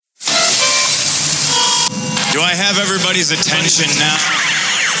I have everybody's attention now?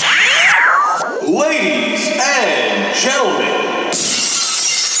 Ladies and gentlemen,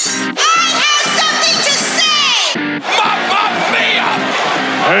 I have something to say! Mamma mia!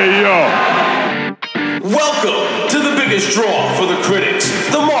 Hey, yo. Welcome to the biggest draw for the critics,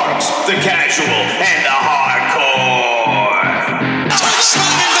 the marks, the casual, and the hardcore.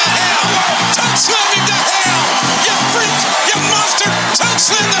 Touchdown into hell! Touchdown into hell! You freak! You monster!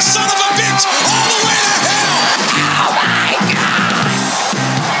 Touchdown the son of a bitch! All the way to hell! Oh my God!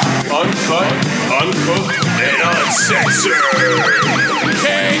 Uncut, uncooked, and uncensored.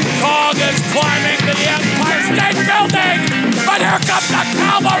 King Kong is climbing to the Empire State Building! But here comes the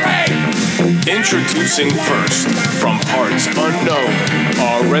cavalry! Introducing first, from parts unknown,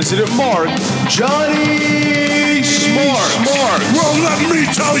 our resident mark, Johnny Smart. Well, let me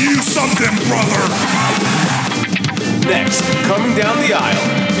tell you something, brother. Next, coming down the aisle,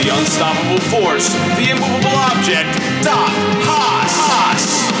 the unstoppable force, the immovable object, Doc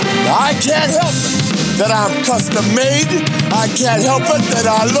Haas. I can't help it that I'm custom made. I can't help it that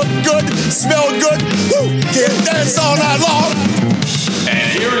I look good, smell good, can dance all night long. And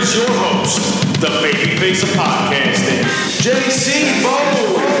here is your host, the babyface of podcasting, JC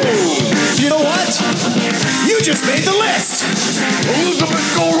Bones. You know what? You just made the list. Elizabeth,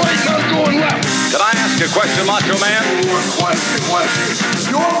 go right, not going left. Can I ask a question, Macho Man? Question.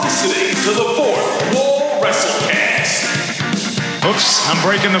 You're listening to the Fourth Wall WrestleCast. Oops, I'm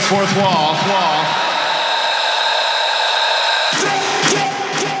breaking the fourth wall.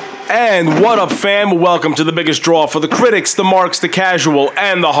 And what up, fam? Welcome to the biggest draw for the critics, the marks, the casual,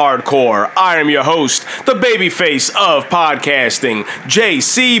 and the hardcore. I am your host, the babyface of podcasting,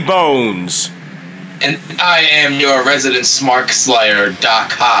 JC Bones. And I am your resident Smark Slayer,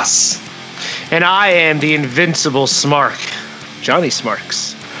 Doc Haas. And I am the invincible Smark, Johnny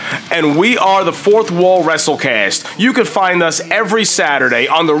Smarks. And we are the Fourth Wall WrestleCast. You can find us every Saturday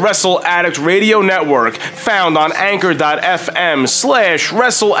on the Wrestle Addict Radio Network, found on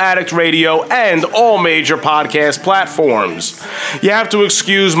anchor.fm/Wrestle Addict Radio and all major podcast platforms. You have to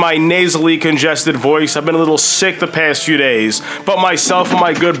excuse my nasally congested voice. I've been a little sick the past few days, but myself and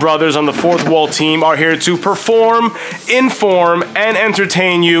my good brothers on the Fourth Wall team are here to perform, inform, and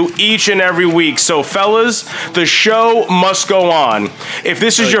entertain you each and every week. So, fellas, the show must go on. If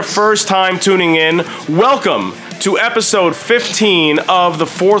this is your first time tuning in, welcome to episode 15 of the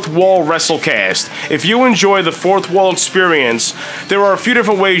Fourth Wall WrestleCast. If you enjoy the Fourth Wall experience, there are a few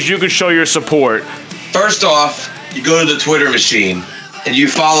different ways you could show your support. First off, you go to the Twitter machine and you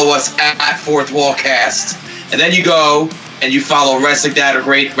follow us at Fourth Wall Cast. And then you go and you follow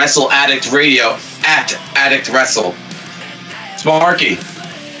Wrestle Addict Radio at Addict Wrestle. Smarky,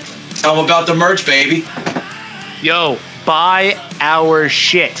 tell them about the merch, baby. Yo, buy our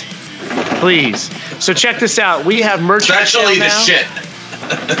shit, please. So check this out. We have merch. Especially the shit.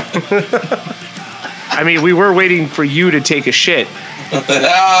 I mean, we were waiting for you to take a shit.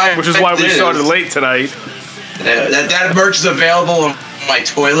 Which is why we started late tonight. That merch is available in my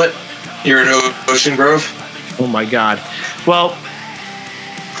toilet here in Ocean Grove. Oh my God. Well,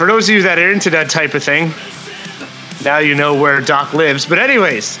 for those of you that are into that type of thing, now you know where Doc lives. But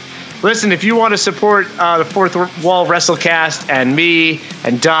anyways, listen, if you want to support the Fourth Wall WrestleCast and me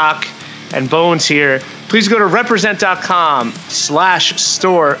and Doc and Bones here, please go to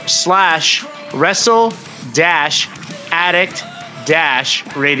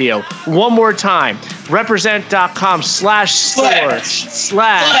represent.com/store/wrestle-addict-radio. One more time, represent.com/store/I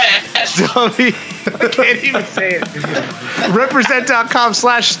can't even say it.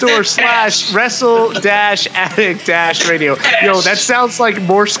 Represent.com/store/wrestle-addict-radio. Yo, that sounds like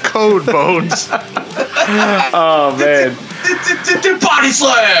Morse code, Bones. Oh, man. Body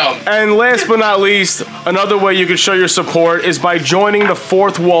slam! And last but not least, another way you can show your support is by joining the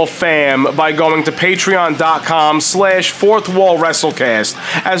Fourth Wall fam by going to patreon.com/fourthwallwrestlecast.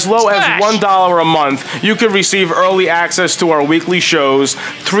 As low as $1 a month, you can receive early access to our weekly shows.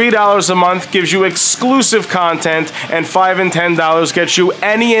 $3 a month gives you exclusive content, and $5 and $10 gets you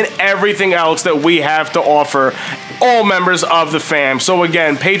any and everything else that we have to offer, all members of the fam. So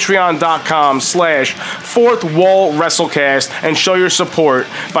again, patreon.com/fourthwallwrestlecast, and show your support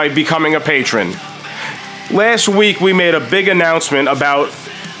by becoming a patron. Last week, we made a big announcement about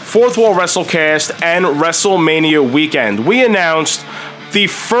Fourth Wall WrestleCast and WrestleMania weekend. We announced the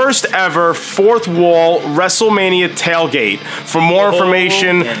first ever Fourth Wall WrestleMania tailgate. For more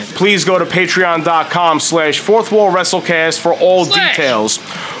information, please go to patreon.com/fourthwallwrestlecast for all details.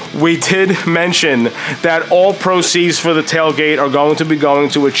 we did mention that all proceeds for the tailgate are going to be going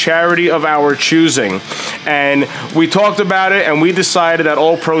to a charity of our choosing. And we talked about it, and we decided that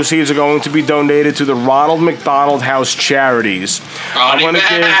all proceeds are going to be donated to the Ronald McDonald House Charities. I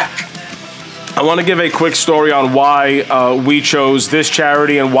want to give a quick story on why we chose this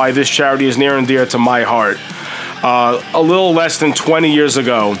charity and why this charity is near and dear to my heart. A little less than 20 years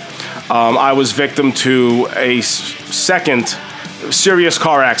ago, I was victim to a second serious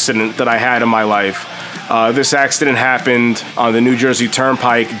car accident that I had in my life. This accident happened on the New Jersey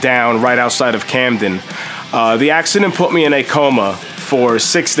Turnpike down right outside of Camden. The accident put me in a coma for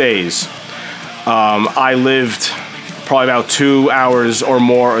 6 days. I lived probably about 2 hours or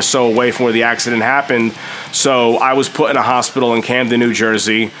more or so away from where the accident happened. So I was put in a hospital in Camden, New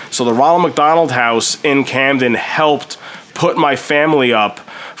Jersey. So the Ronald McDonald House in Camden helped put my family up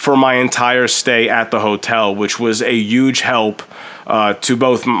for my entire stay at the hotel, which was a huge help to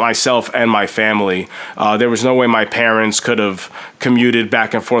both myself and my family. There was no way my parents could have commuted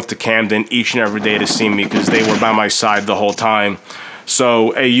back and forth to Camden each and every day to see me because they were by my side the whole time.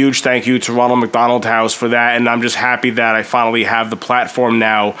 So a huge thank you to Ronald McDonald House for that, and I'm just happy that I finally have the platform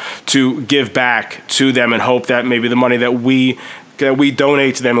now to give back to them and hope that maybe the money that we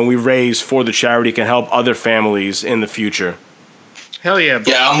donate to them and we raise for the charity can help other families in the future. Hell yeah.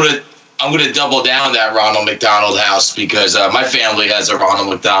 Bro. Yeah, I'm gonna double down that Ronald McDonald House because my family has a Ronald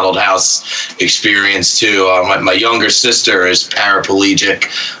McDonald House experience too. My younger sister is paraplegic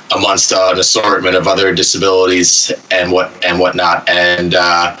amongst an assortment of other disabilities and whatnot, and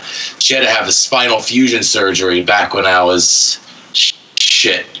she had to have a spinal fusion surgery back when I was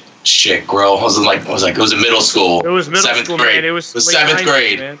shit, bro. It was in middle school. It was middle seventh school, grade. man. It was seventh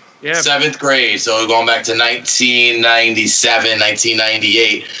grade. Man. Yeah. 7th grade. So going back to 1997,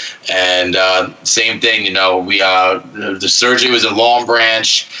 1998, and same thing. You know, we the surgery was in Long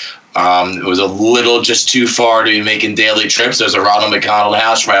Branch. It was a little just too far to be making daily trips. There's a Ronald McDonald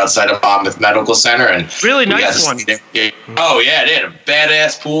House right outside of Monmouth Medical Center, and really nice one. Oh yeah, they had a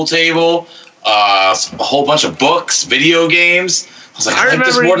badass pool table, a whole bunch of books, video games. I was like, I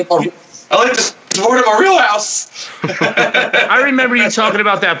like this more than my real house. I remember you talking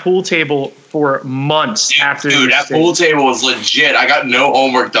about that pool table for months after. Dude, that pool table was legit. I got no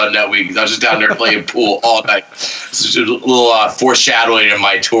homework done that week. I was just down there playing pool all night. It's just a little foreshadowing of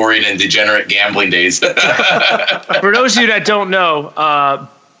my touring and degenerate gambling days. For those of you that don't know,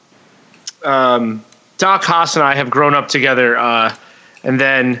 Doc Haas and I have grown up together, and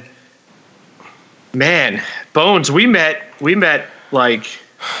then, man, Bones, we met like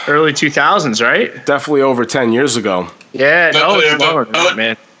early 2000s, right? Definitely over 10 years ago. Yeah, no, it's longer than that,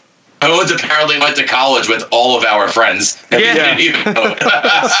 man. Owens apparently went to college with all of our friends. Yeah.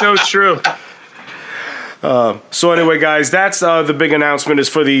 That's so true. So anyway, guys, that's the big announcement is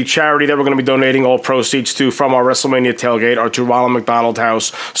for the charity that we're going to be donating all proceeds to from our WrestleMania tailgate or to Ronald McDonald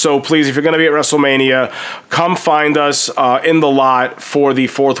House. So please, if you're going to be at WrestleMania, come find us in the lot for the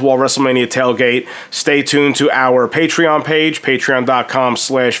Fourth Wall WrestleMania tailgate. Stay tuned to our Patreon page,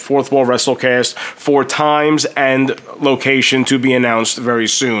 patreon.com/Fourth Wall WrestleCast for times and location to be announced very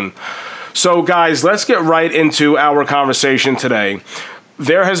soon. So guys, let's get right into our conversation today.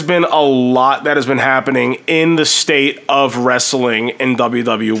 There has been a lot that has been happening in the state of wrestling in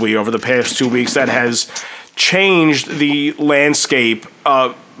WWE over the past 2 weeks that has changed the landscape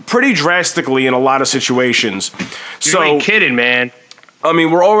pretty drastically in a lot of situations. You ain't kidding, man. I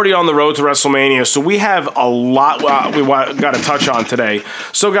mean, we're already on the road to WrestleMania, so we have a lot we got to touch on today.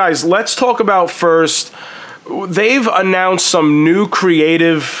 So, guys, let's talk about first. They've announced some new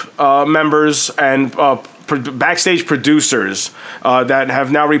creative members and backstage producers that have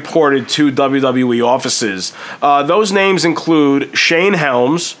now reported to WWE offices. Those names include Shane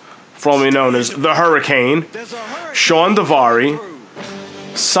Helms, formerly known as The Hurricane, Sean Daivari,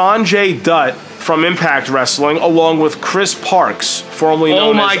 Sanjay Dutt from Impact Wrestling, along with Chris Parks, formerly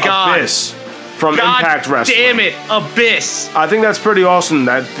known as Abyss from Impact Wrestling. Damn it, Abyss. I think that's pretty awesome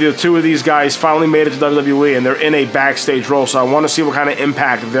that the two of these guys finally made it to WWE and they're in a backstage role, so I want to see what kind of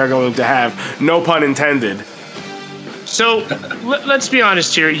impact they're going to have. No pun intended. So let's be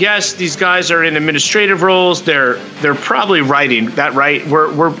honest here. Yes, these guys are in administrative roles. They're probably writing. That right?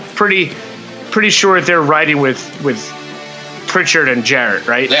 We're pretty sure they're writing with Pritchard and Jarrett,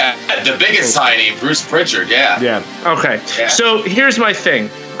 right? Yeah, the biggest signing, Bruce Pritchard. Yeah. Yeah. Okay. Yeah. So here's my thing.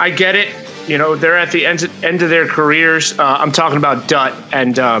 I get it. You know, they're at the end of their careers. I'm talking about Dutt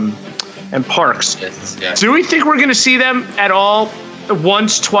and Parks. Yes. Do we think we're going to see them at all?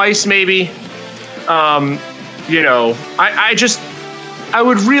 Once, twice, maybe? You know, I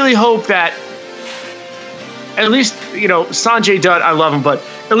would really hope that at least, Sanjay Dutt, I love him, but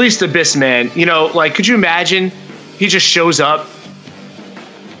at least Abyss, man. Could you imagine he just shows up?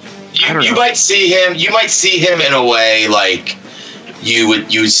 You might see him in a way like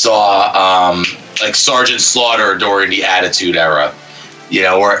you saw like Sergeant Slaughter during the Attitude Era,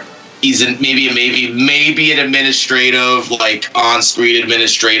 where he's in maybe an administrative, like on-screen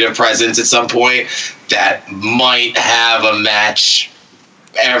administrative presence at some point that might have a match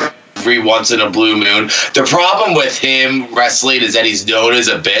every once in a blue moon. The problem with him wrestling is that he's known as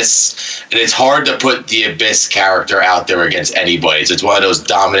Abyss, and it's hard to put the Abyss character out there against anybody. So it's one of those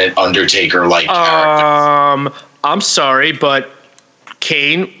dominant Undertaker-like characters. I'm sorry, but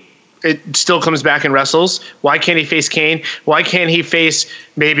Kane, it still comes back and wrestles. Why can't he face Kane? Why can't he face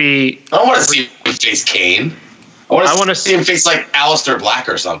maybe... I don't want to see him face Kane. I want to see him face like Aleister Black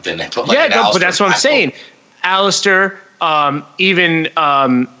or something. But that's what I'm saying. Aleister, even...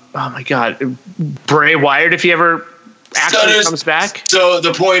 oh my God, Bray Wyatt, if he ever actually comes back. So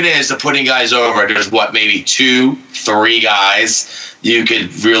the point is, to putting guys over, there's maybe 2-3 guys you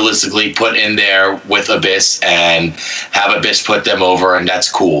could realistically put in there with Abyss and have Abyss put them over, and that's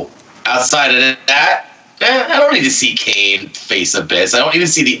cool. Outside of that, I don't need to see Kane face Abyss. I don't need to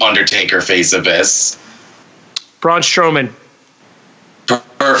see The Undertaker face Abyss. Braun Strowman.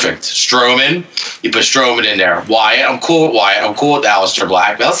 Perfect. Strowman. You put Strowman in there. Wyatt. I'm cool with Wyatt. I'm cool with Aleister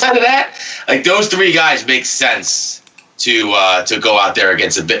Black. But outside of that, like those 3 guys make sense to go out there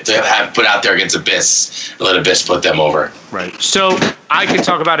against Abyss, to have put out there against Abyss and let Abyss put them over. Right. So I could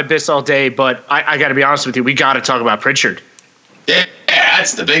talk about Abyss all day, but I got to be honest with you. We got to talk about Pritchard. Yeah,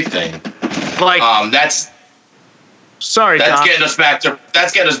 that's the big thing. Sorry, that's getting us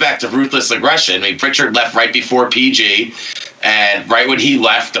back to ruthless aggression. I mean, Pritchard left right before PG, and right when he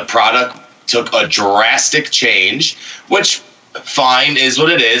left, the product took a drastic change, which fine is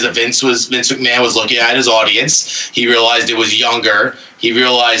what it is. Vince McMahon was looking at his audience. He realized it was younger. He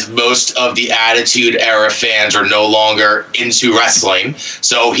realized most of the Attitude Era fans are no longer into wrestling,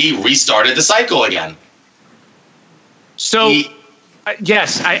 so he restarted the cycle again. So,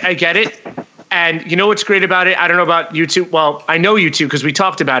 yes, I get it. And you know what's great about it? I don't know about you two. Well, I know you two because we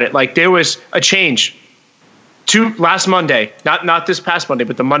talked about it. Like, there was a change last Monday, not this past Monday,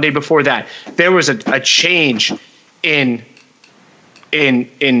 but the Monday before that. There was a change in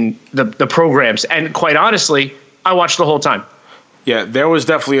the programs. And quite honestly, I watched the whole time. Yeah, there was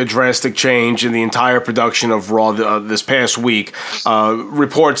definitely a drastic change in the entire production of Raw this past week.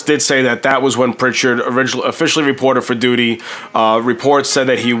 Reports did say that was when Pritchard officially reported for duty. Reports said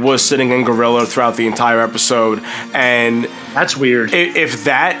that he was sitting in Gorilla throughout the entire episode, and that's weird. If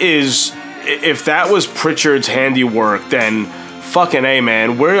that was Pritchard's handiwork, then fucking A,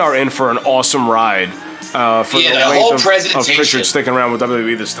 man, we are in for an awesome ride. For the whole presentation of Pritchard sticking around with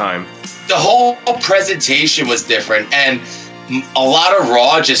WWE this time. The whole presentation was different, and a lot of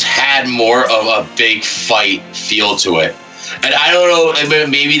Raw just had more of a big fight feel to it. And I don't know,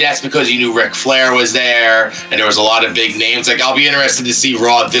 maybe that's because you knew Ric Flair was there and there was a lot of big names. Like, I'll be interested to see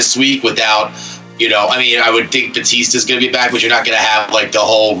Raw this week without, I would think Batista's going to be back, but you're not going to have like the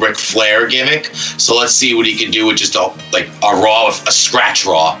whole Ric Flair gimmick. So let's see what he can do with just a Raw, a scratch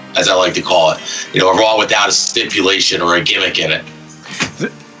Raw, as I like to call it. A Raw without a stipulation or a gimmick in it.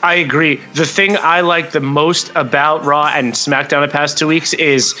 I agree. The thing I like the most about Raw and SmackDown the past 2 weeks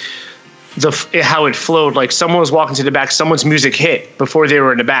is how it flowed. Like, someone was walking to the back, someone's music hit before they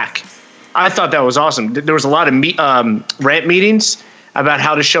were in the back. I thought that was awesome. There was a lot of rant meetings about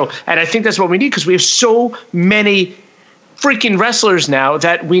how to show. And I think that's what we need because we have so many freaking wrestlers now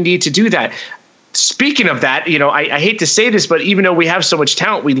that we need to do that. Speaking of that, I hate to say this, but even though we have so much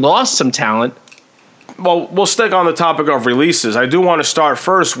talent, we lost some talent. Well, we'll stick on the topic of releases. I do want to start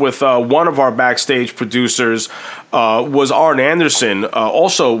first with one of our backstage producers was Arn Anderson.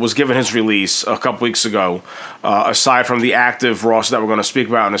 Also was given his release a couple weeks ago, aside from the active roster that we're going to speak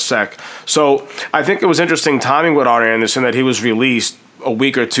about in a sec. So I think it was interesting timing with Arn Anderson that he was released a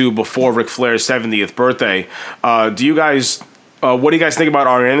week or two before Ric Flair's 70th birthday. What do you guys think about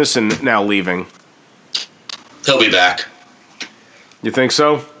Arn Anderson now leaving? He'll be back. You think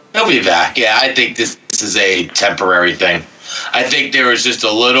so? He'll be back. Yeah, I think this is a temporary thing. I think there was just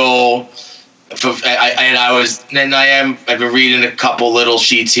a little. I've been reading a couple little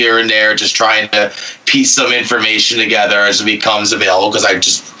sheets here and there, just trying to piece some information together as it becomes available, because I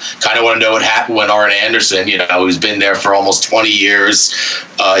just kind of want to know what happened with Arn Anderson. Who's been there for almost 20 years,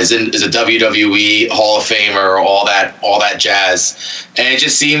 is a WWE Hall of Famer, all that jazz, and it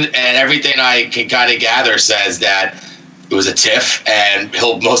just seemed, and everything I can kind of gather says that it was a tiff, and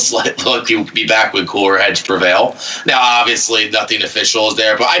he'll most likely be back when cooler heads prevail. Now, obviously, nothing official is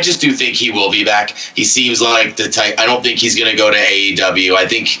there, but I just do think he will be back. He seems like the type. I don't think he's going to go to AEW. I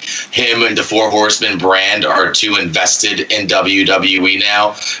think him and the Four Horsemen brand are too invested in WWE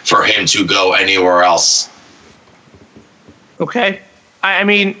now for him to go anywhere else. Okay. I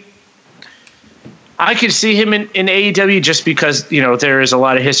mean, I could see him in AEW just because, there is a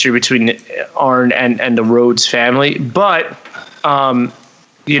lot of history between Arn and the Rhodes family. But,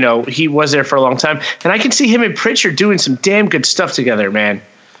 he was there for a long time. And I can see him and Pritchard doing some damn good stuff together, man.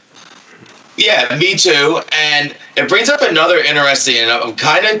 Yeah, me too. And it brings up another interesting, and I'm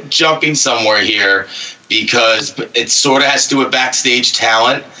kind of jumping somewhere here because it sort of has to do with backstage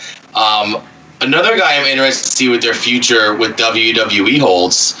talent. Another guy I'm interested to see what their future with WWE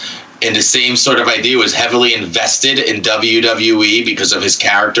holds, and the same sort of idea, was heavily invested in WWE because of his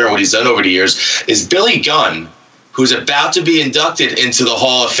character and what he's done over the years, is Billy Gunn, who's about to be inducted into the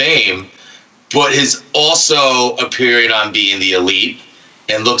Hall of Fame, but is also appearing on Being the Elite,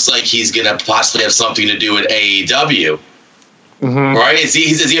 and looks like he's going to possibly have something to do with AEW. Mm-hmm. Right? Is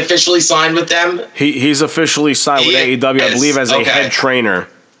he officially signed with them? He's officially signed with AEW, I believe, as a head trainer.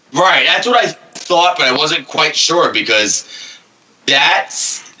 Right, that's what I thought, but I wasn't quite sure, because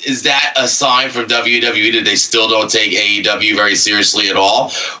is that a sign from WWE that they still don't take AEW very seriously at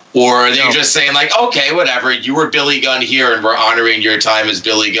all? Or are they just saying, like, okay, whatever, you were Billy Gunn here and we're honoring your time as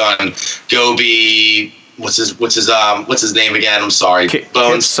Billy Gunn. Go be what's his name again? I'm sorry.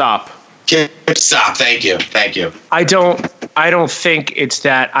 Bones Sop. Stop. Thank you. I don't think it's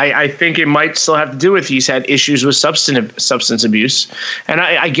that. I think it might still have to do with he's had issues with substance abuse. And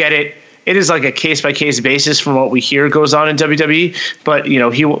I get it. It is like a case-by-case basis from what we hear goes on in WWE. But,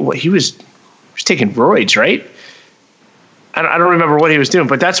 he was taking roids, right? I don't remember what he was doing,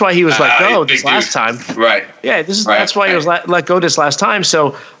 but that's why he was let go this last time. Right. Yeah, that's why he was let go this last time.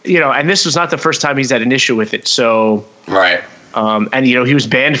 So, and this was not the first time he's had an issue with it. So, right. And he was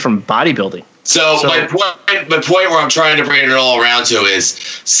banned from bodybuilding. So my point where I'm trying to bring it all around to is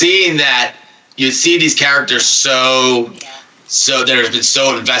seeing that you see these characters so that have been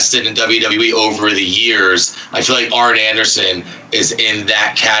so invested in WWE over the years. I feel like Arn Anderson is in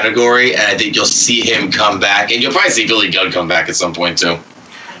that category, and I think you'll see him come back, and you'll probably see Billy Gunn come back at some point too.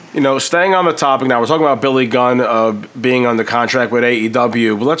 Staying on the topic now, we're talking about Billy Gunn being under contract with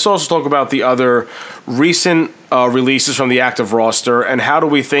AEW, but let's also talk about the other recent releases from the active roster, and how do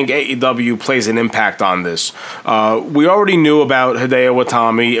we think AEW plays an impact on this? We already knew about Hideo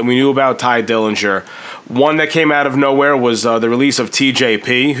Itami, and we knew about Ty Dillinger. One that came out of nowhere was the release of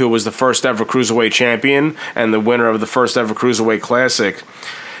TJP, who was the first ever Cruiserweight champion and the winner of the first ever Cruiserweight Classic.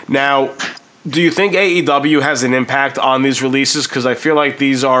 Now, do you think AEW has an impact on these releases? Because I feel like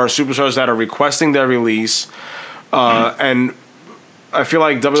these are superstars that are requesting their release, and I feel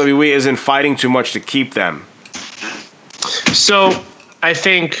like WWE isn't fighting too much to keep them. So I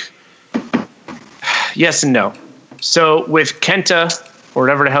think yes and no. So with Kenta, or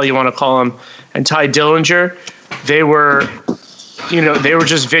whatever the hell you want to call him, and Ty Dillinger, they were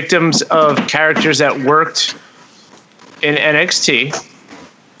just victims of characters that worked in NXT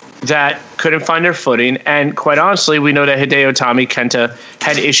that couldn't find their footing. And quite honestly, we know that Hideo Itami, Kenta,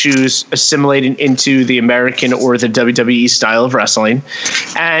 had issues assimilating into the American or the WWE style of wrestling.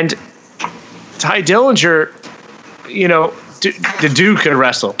 And Ty Dillinger, the dude could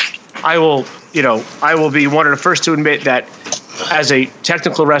wrestle. I will be one of the first to admit that as a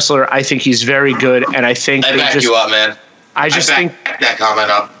technical wrestler, I think he's very good. And I think I back you up, man. I think that comment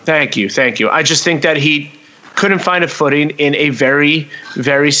up. Thank you. I just think that he couldn't find a footing in a very,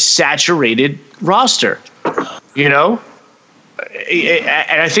 very saturated roster, and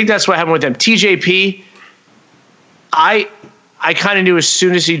I think that's what happened with them. TJP, I kind of knew as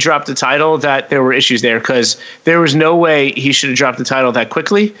soon as he dropped the title that there were issues there, because there was no way he should have dropped the title that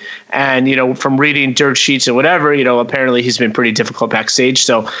quickly. And, from reading dirt sheets and whatever, apparently he's been pretty difficult backstage.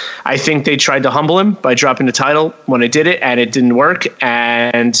 So I think they tried to humble him by dropping the title when they did it, and it didn't work.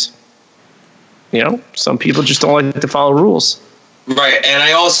 And, some people just don't like to follow rules. Right. And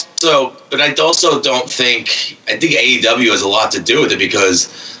I also don't think, I think AEW has a lot to do with it,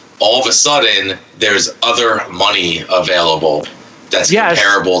 because all of a sudden there's other money available that's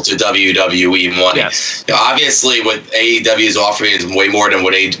comparable to WWE money. Yes. Obviously, what AEW is offering is way more than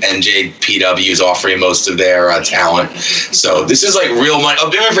what NJPW is offering most of their talent. So this is like real money. Oh,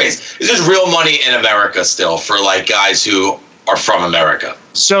 different phrase. This is real money in America still for like guys who are from America.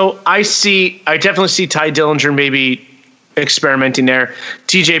 So I definitely see Ty Dillinger maybe experimenting there.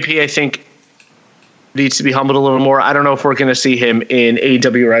 TJP, I think, needs to be humbled a little more. I don't know if we're going to see him in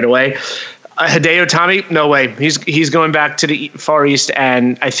AEW right away. Hideo Itami, no way. He's going back to the Far East,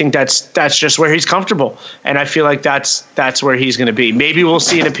 and I think that's just where he's comfortable. And I feel like that's where he's going to be. Maybe we'll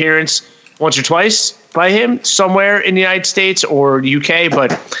see an appearance once or twice by him somewhere in the United States or UK,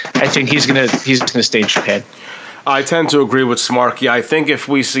 but I think he's gonna stay in Japan. I tend to agree with Smarky. I think if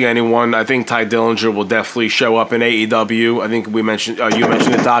we see anyone, I think Ty Dillinger will definitely show up in AEW. I think you mentioned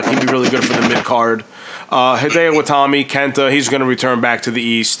it, Doc. He'd be really good for the mid card. Hideo Itami, Kenta, he's going to return back to the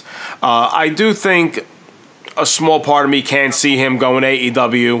East. I do think a small part of me can't see him going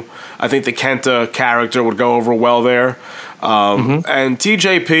AEW. I think the Kenta character would go over well there. And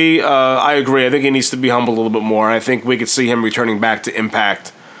TJP, I agree. I think he needs to be humbled a little bit more. I think we could see him returning back to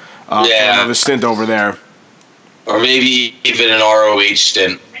Impact for another stint over there. Or maybe even an ROH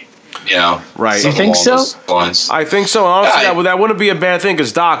stint. Right. You think so? I think so. Honestly, that wouldn't be a bad thing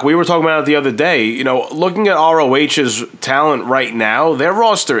because, Doc, we were talking about it the other day. Looking at ROH's talent right now, their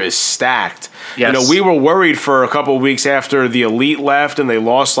roster is stacked. Yes. We were worried for a couple of weeks after the Elite left and they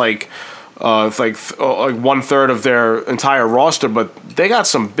lost like 1/3 of their entire roster, but they got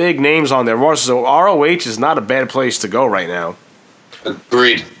some big names on their roster. So ROH is not a bad place to go right now.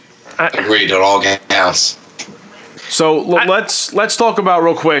 Agreed on all counts. So let's talk about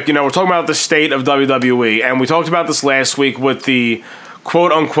real quick. We're talking about the state of WWE, and we talked about this last week with the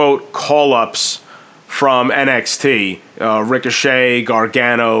quote unquote call ups from NXT: Ricochet,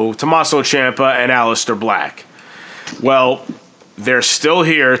 Gargano, Tommaso Ciampa, and Aleister Black. Well, they're still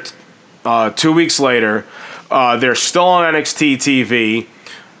here. 2 weeks later, they're still on NXT TV.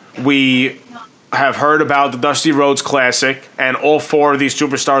 We have heard about the Dusty Rhodes Classic, and all 4 of these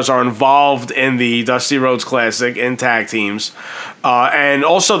superstars are involved in the Dusty Rhodes Classic in tag teams. And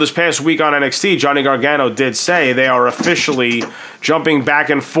also this past week on NXT, Johnny Gargano did say they are officially jumping back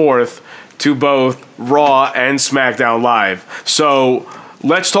and forth to both Raw and SmackDown Live. So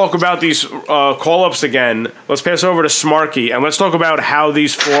let's talk about these call-ups again. Let's pass over to Smarky, and let's talk about how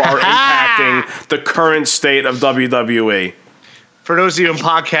these 4 are impacting the current state of WWE. For those of you in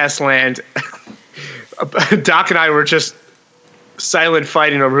podcast land, Doc and I were just silent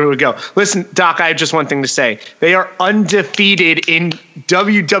fighting over who would go. Listen, Doc, I have just one thing to say. They are undefeated in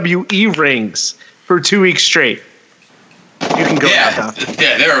WWE rings for 2 weeks straight. You can go now, Doc.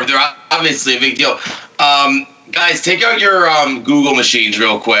 Yeah, they're obviously a big deal. Guys, take out your Google machines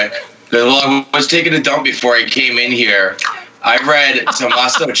real quick. While I was taking a dump before I came in here, I read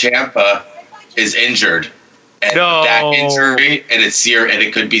Tommaso Ciampa is injured. And that injury, and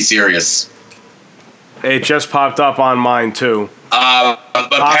it could be serious. It just popped up on mine too. But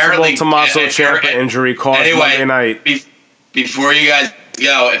apparently, Tommaso Ciampa injury caused Monday night. Before you guys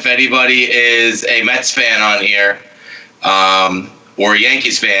go, if anybody is a Mets fan on here, or a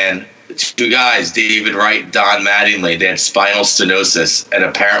Yankees fan, 2 guys, David Wright, Don Mattingly, they had spinal stenosis, and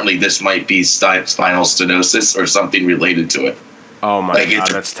apparently this might be spinal stenosis or something related to it. Oh my God,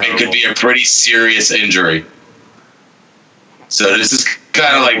 that's terrible. It could be a pretty serious injury. So this is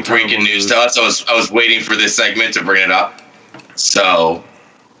kind of like breaking news to us. I was waiting for this segment to bring it up. So,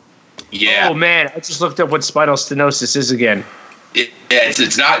 yeah. Oh man, I just looked up what spinal stenosis is again.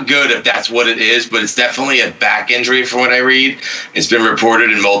 It's not good if that's what it is, but it's definitely a back injury from what I read. It's been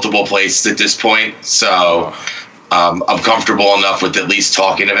reported in multiple places at this point, so I'm comfortable enough with at least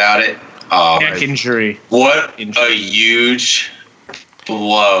talking about it. Back injury. What a huge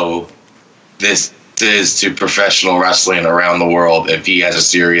blow this is to professional wrestling around the world if he has a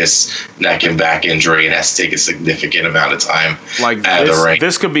serious neck and back injury and has to take a significant amount of time out of the ring.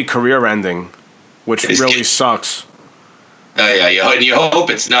 This could be career-ending, which really sucks. And you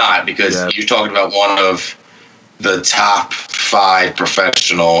hope it's not, because you're talking about one of the top 5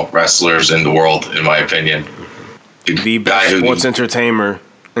 professional wrestlers in the world, in my opinion. The best sports entertainer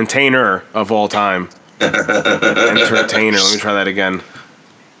of all time. Entertainer. Let me try that again.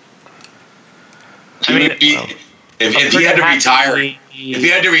 I mean, if he had to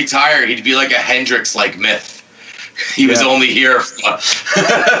retire, he'd be like a Hendrix-like myth. He was only here.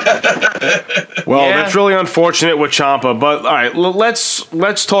 That's really unfortunate with Ciampa. But all right,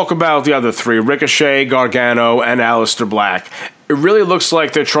 let's talk about the other 3: Ricochet, Gargano, and Aleister Black. It really looks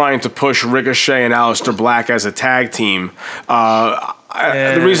like they're trying to push Ricochet and Aleister Black as a tag team.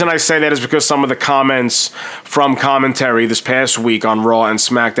 The reason I say that is because some of the comments from commentary this past week on Raw and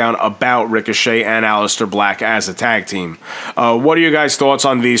SmackDown about Ricochet and Aleister Black as a tag team. What are your guys' thoughts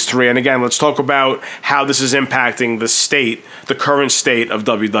on these 3? And again, let's talk about how this is impacting the current state of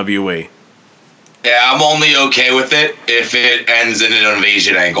WWE. Yeah, I'm only okay with it if it ends in an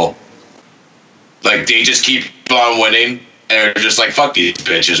invasion angle. Like, they just keep on winning, and they're just like, fuck these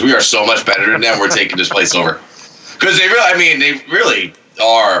bitches. We are so much better than them. We're taking this place over. Because they really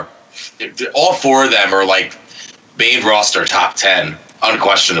are all four of them are like main roster top 10,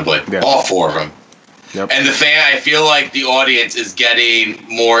 unquestionably. Yeah. All four of them. Yep. And I feel like the audience is getting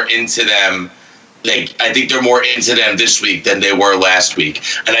more into them. Like, I think they're more into them this week than they were last week.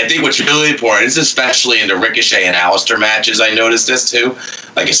 And I think what's really important is especially in the Ricochet and Alistair matches, I noticed this too.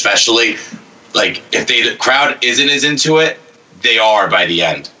 Like, especially, like, if the crowd isn't as into it, they are by the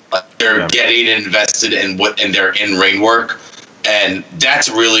end. Like, they're getting invested in their in-ring work. And that's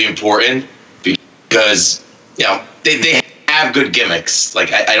really important because, you know, they have good gimmicks.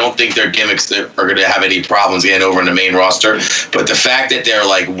 Like, I don't think their gimmicks are going to have any problems getting over in the main roster. But the fact that they're,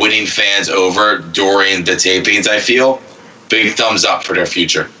 like, winning fans over during the tapings, I feel, big thumbs up for their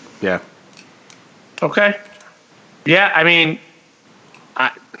future. Yeah. Okay. Yeah, I mean,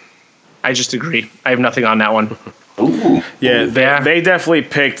 I just agree. I have nothing on that one. Ooh. Yeah, they definitely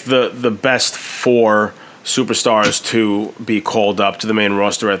picked the best four superstars to be called up to the main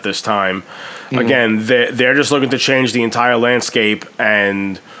roster at this time. Mm-hmm. Again, they're just looking to change the entire landscape,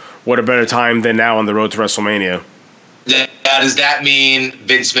 and what a better time than now on the road to WrestleMania. Does that mean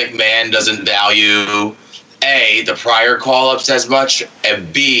Vince McMahon doesn't value A, the prior call-ups as much,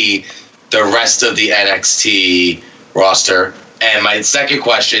 and B, the rest of the NXT roster? And my second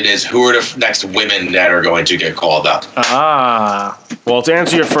question is, who are the next women that are going to get called up? Well, to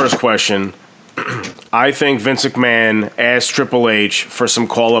answer your first question, I think Vince McMahon asked Triple H for some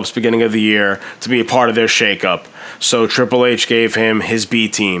call-ups beginning of the year to be a part of their shakeup. So Triple H gave him his B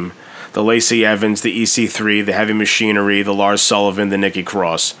team, the Lacey Evans, the EC3, the Heavy Machinery, the Lars Sullivan, the Nikki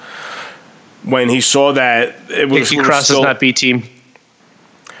Cross. When he saw that, it was Nikki Cross is not B team.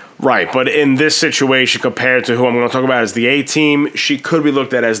 Right, but in this situation, compared to who I'm going to talk about as the A team, she could be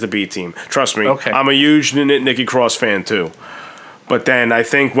looked at as the B team. Trust me, okay. I'm a huge Nikki Cross fan too. But then I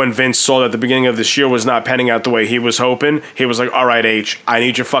think when Vince saw that the beginning of this year was not panning out the way he was hoping, he was like, all right, H, I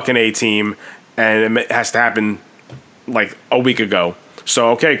need your fucking A team. And it has to happen like a week ago.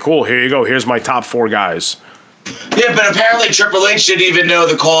 So, okay, cool. Here you go. Here's my top four guys. Yeah, but apparently Triple H didn't even know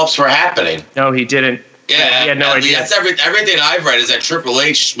the call-ups were happening. No, he didn't. Yeah, he had no idea. That's everything I've read is that Triple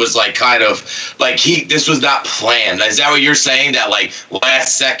H was like kind of like this was not planned. Is that what you're saying? That like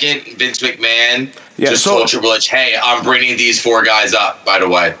last second Vince McMahon told Triple H, "Hey, I'm bringing these four guys up." By the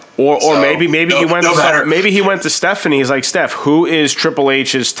way, or maybe he went to Stephanie. He's like, "Steph, who is Triple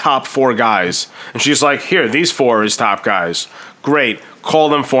H's top four guys?" And she's like, "Here, these four are his top guys. Great, call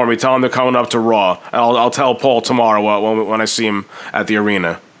them for me. Tell them they're coming up to Raw. I'll tell Paul tomorrow when I see him at the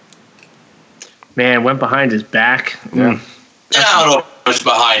arena." Man, went behind his back. Yeah. I don't know what's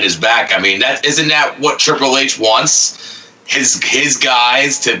behind his back. I mean, isn't that what Triple H wants? His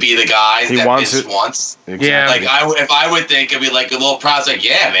guys to be the guys that Vince wants. Exactly. Yeah. Like if I would think it'd be like a little prospect.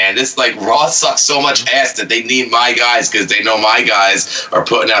 Yeah, man, this like Raw sucks so much ass that they need my guys because they know my guys are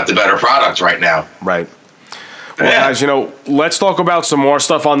putting out the better product right now. Right. Well, guys, let's talk about some more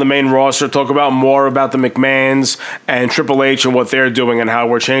stuff on the main roster. Talk about more about the McMahons and Triple H and what they're doing and how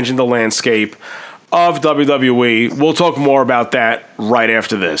we're changing the landscape of WWE. We'll talk more about that right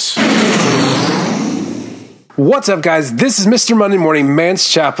after this. What's up, guys? This is Mr. Monday Morning Mance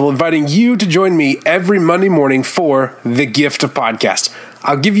Chappell inviting you to join me every Monday morning for The Gift of Podcast.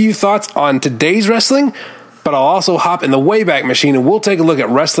 I'll give you thoughts on today's wrestling, but I'll also hop in the Wayback Machine and we'll take a look at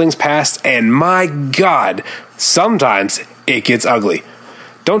wrestling's past, and my God, sometimes it gets ugly.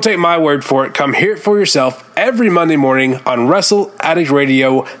 Don't take my word for it. Come hear it for yourself every Monday morning on Wrestle Addict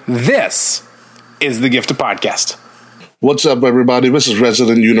Radio. This is The Gift of Podcast. What's up, everybody? This is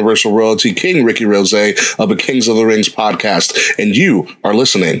resident Universal Royalty King Ricky Rose of the Kings of the Rings podcast, and you are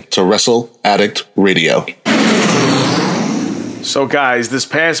listening to Wrestle Addict Radio. So, guys, this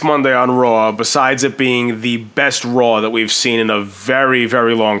past Monday on Raw, besides it being the best Raw that we've seen in a very,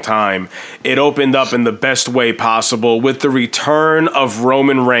 very long time, it opened up in the best way possible with the return of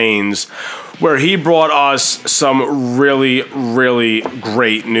Roman Reigns, where he brought us some really, really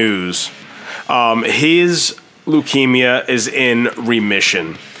great news. His leukemia is in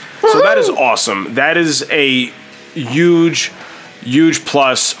remission. So that is awesome. That is a huge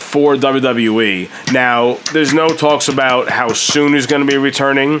plus for WWE. Now, there's no talks about how soon he's going to be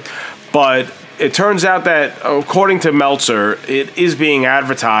returning, but it turns out that, according to Meltzer, it is being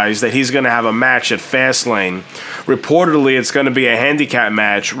advertised that he's going to have a match at Fastlane. Reportedly, it's going to be a handicap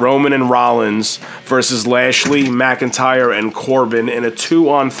match, Roman and Rollins versus Lashley, McIntyre, and Corbin in a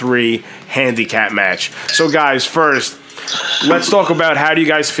 2-on-3 handicap match. So, guys, first, let's talk about how do you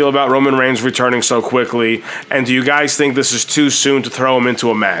guys feel about Roman Reigns returning so quickly, and do you guys think this is too soon to throw him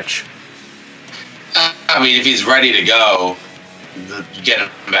into a match? I mean, if he's ready to go, get him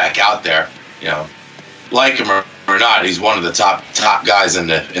back out there. Like him or or not, he's one of the top guys in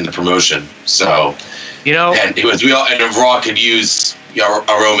the promotion. So, and Raw could use a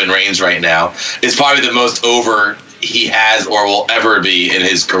Roman Reigns right now. It's probably the most over he has or will ever be in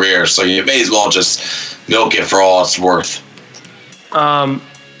his career. So you may as well just milk it for all it's worth.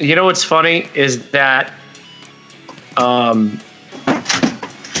 What's funny is that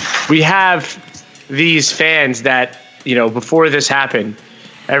we have these fans that, before this happened,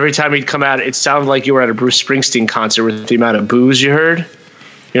 every time he'd come out, it sounded like you were at a Bruce Springsteen concert with the amount of boos you heard.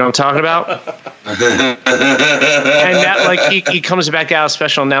 You know what I'm talking about? And that, he comes back out,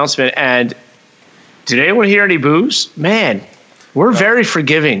 special announcement, and did anyone hear any boos? Man, we're very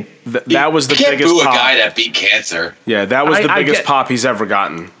forgiving. That was the biggest pop. A guy that beat cancer. Yeah, that was the biggest pop he's ever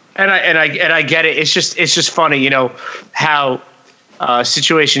gotten. And I get it. It's just funny, how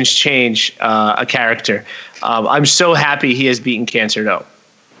situations change a character. I'm so happy he has beaten cancer, though.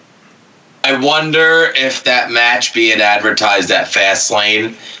 I wonder if that match being advertised at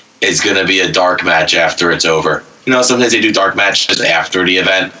Fastlane is going to be a dark match after it's over. Sometimes they do dark matches after the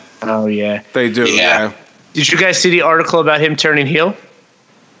event. Oh, yeah. They do, yeah. Did you guys see the article about him turning heel?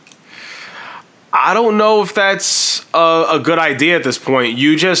 I don't know if that's a good idea at this point.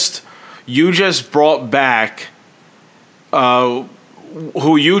 You just brought back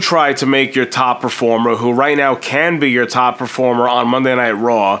who you tried to make your top performer, who right now can be your top performer on Monday Night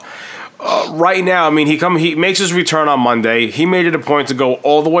Raw. Right now, he makes his return on Monday. He made it a point to go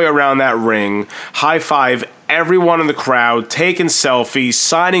all the way around that ring, high five everyone in the crowd, taking selfies,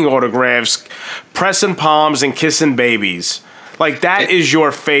 signing autographs, pressing palms, and kissing babies. That is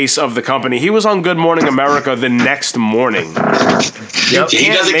your face of the company. He was on Good Morning America the next morning. Yep. He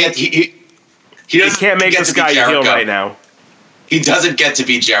can't make this guy heel right now. He doesn't get to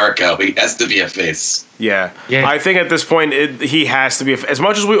be Jericho. He has to be a face. Yeah. I think at this point he has to be. As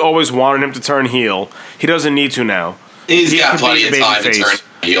much as we always wanted him to turn heel, he doesn't need to now. He's got plenty of time to turn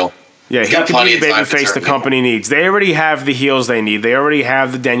heel. Yeah, he can be the babyface the company needs. They already have the heels they need. They already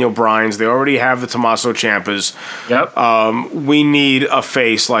have the Daniel Bryans. They already have the Tommaso Ciampas. Yep. We need a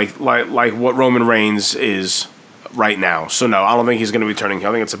face like what Roman Reigns is right now. So no, I don't think he's going to be turning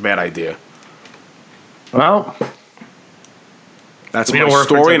heel. I think it's a bad idea. Well, that's my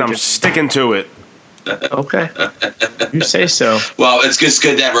story, and I'm sticking to it. Okay. You say so. Well, it's just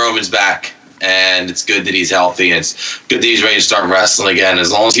good that Roman's back, and it's good that he's healthy, and it's good that he's ready to start wrestling again.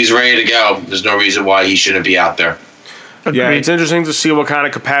 As long as he's ready to go, there's no reason why he shouldn't be out there. Yeah, it's interesting to see what kind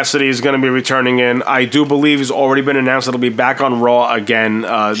of capacity he's going to be returning in. I do believe he's already been announced that he'll be back on Raw again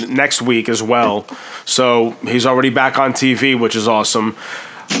next week as well. So he's already back on TV, which is awesome.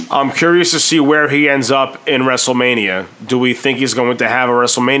 I'm curious to see where he ends up in WrestleMania. Do we think he's going to have a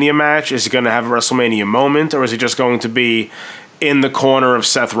WrestleMania match? Is he going to have a WrestleMania moment? Or is he just going to be in the corner of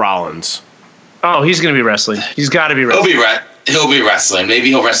Seth Rollins? Oh, he's going to be wrestling. He's got to be wrestling. He'll be wrestling. Maybe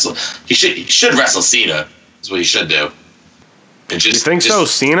he'll wrestle. He should wrestle Cena. That's what he should do. And you think so,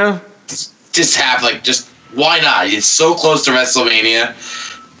 Cena? Just why not? It's so close to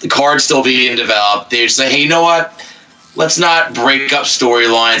WrestleMania. The card's still being developed. They say, hey, you know what? Let's not break up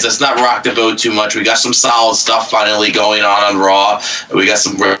storylines. Let's not rock the boat too much. We got some solid stuff finally going on Raw. We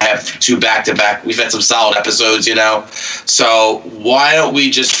have 2 back-to-back. We've had some solid episodes, So why don't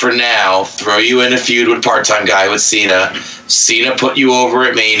we just, for now, throw you in a feud with part-time guy with Cena. Cena put you over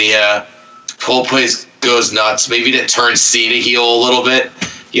at Mania. Whole place goes nuts. Maybe that turns Cena heel a little bit.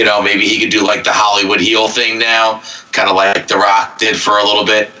 Maybe he could do like the Hollywood heel thing now, kind of like The Rock did for a little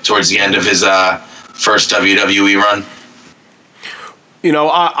bit towards the end of his first WWE run.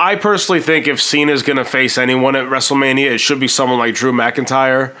 I personally think if Cena's going to face anyone at WrestleMania, it should be someone like Drew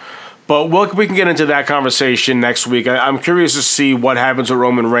McIntyre. But we can get into that conversation next week. I'm curious to see what happens with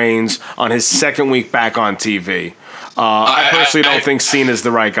Roman Reigns on his second week back on TV. I personally don't think Cena's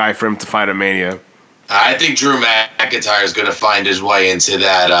the right guy for him to fight at Mania. I think Drew McIntyre is going to find his way into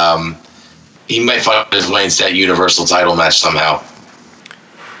that. He might find his way into that Universal title match somehow.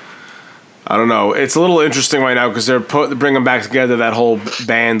 I don't know. It's a little interesting right now because they're bringing back together that whole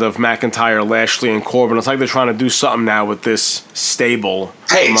band of McIntyre, Lashley, and Corbin. It's like they're trying to do something now with this stable.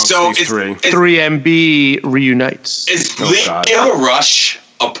 Hey, so these three. 3MB reunites. Is Leo Rush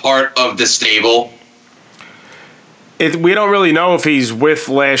a part of the stable? We don't really know if he's with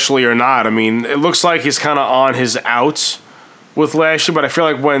Lashley or not. It looks like he's kind of on his outs with Lashley, but I feel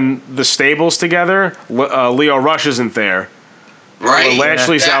like when the stable's together, Leo Rush isn't there. Right. When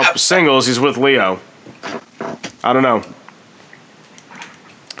Lashley's out singles, he's with Leo. I don't know.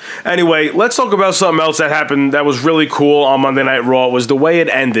 Anyway, let's talk about something else that happened that was really cool on Monday Night Raw. It was the way it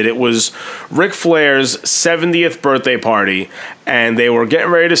ended. It was Ric Flair's 70th birthday party, and they were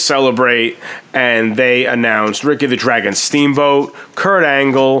getting ready to celebrate, and they announced Ricky the Dragon Steamboat, Kurt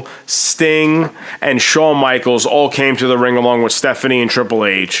Angle, Sting, and Shawn Michaels all came to the ring along with Stephanie and Triple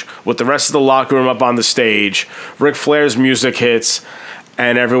H, with the rest of the locker room up on the stage. Ric Flair's music hits,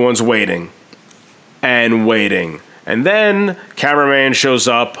 and everyone's waiting and waiting. And then cameraman shows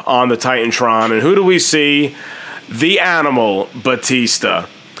up on the Titantron, and who do we see? The Animal, Batista.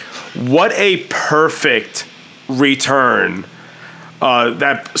 What a perfect return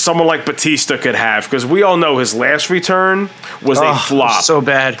that someone like Batista could have, because we all know his last return was a flop. So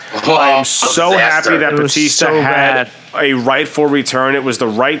bad. I'm so happy that Batista so had bad. a rightful return. It was the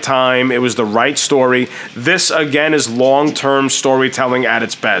right time. It was the right story. This, again, is long-term storytelling at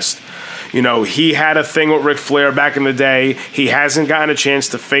its best. You know, he had a thing with Ric Flair back in the day. He hasn't gotten a chance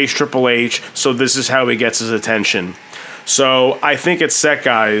to face Triple H, so this is how he gets his attention. So I think it's set,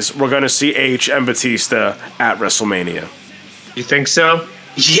 guys. We're going to see H and Batista at WrestleMania. You think so?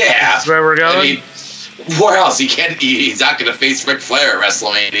 Yeah. That's where we're going? I mean, where else? He's not going to face Ric Flair at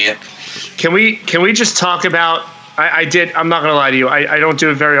WrestleMania. Can we just talk about... I'm not going to lie to you. I don't do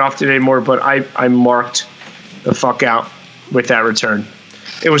it very often anymore, but I marked the fuck out with that return.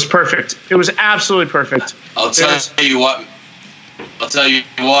 It was perfect. It was absolutely perfect. I'll tell you what.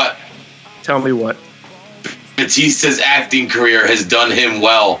 Tell me what. Batista's acting career has done him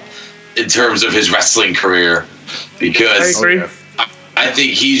well in terms of his wrestling career, because I agree. I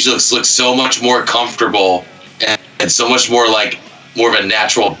think he looks so much more comfortable and so much more like more of a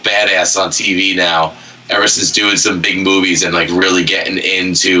natural badass on TV now, ever since doing some big movies and like really getting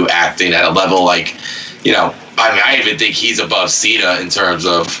into acting at a level like, you know, I even think he's above Cena in terms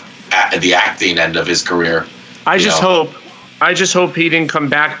of the acting end of his career. I just hope he didn't come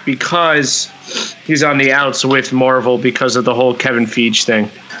back because he's on the outs with Marvel because of the whole Kevin Feige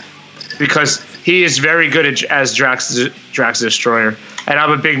thing. Because he is very good as Drax the Destroyer. And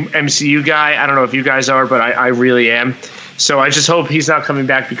I'm a big MCU guy. I don't know if you guys are, but I really am. So I just hope he's not coming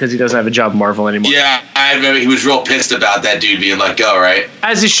back because he doesn't have a job at Marvel anymore. Yeah, I remember he was real pissed about that dude being let go, right?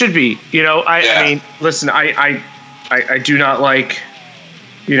 As he should be. You know, I mean, listen, I do not like,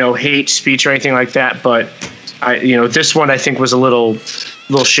 you know, hate speech or anything like that, but this one I think was a little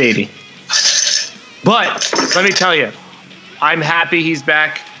shady. But let me tell you, I'm happy he's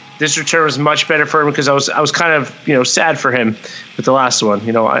back. This return was much better for him because I was kind of, you know, sad for him with the last one.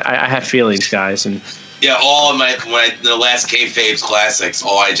 You know, I have feelings, guys, and yeah, the last Kayfabe's Classics,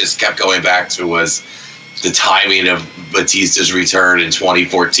 all I just kept going back to was the timing of Batista's return in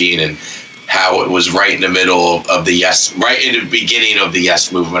 2014 and how it was right in the middle of the Yes, right in the beginning of the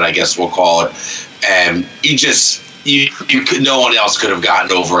Yes movement, I guess we'll call it. And no one else could have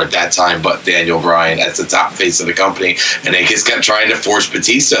gotten over at that time but Daniel Bryan as the top face of the company. And they just kept trying to force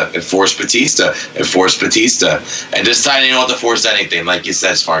Batista. And this time they don't have to force anything. Like you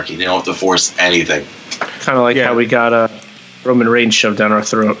said, Sparky, they don't have to force anything. Kind of like how we got Roman Reigns shoved down our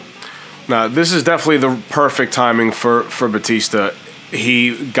throat. Now, this is definitely the perfect timing for Batista.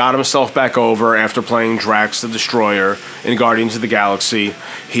 He got himself back over after playing Drax the Destroyer in Guardians of the Galaxy.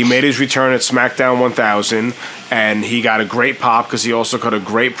 He made his return at SmackDown 1000, and he got a great pop because he also cut a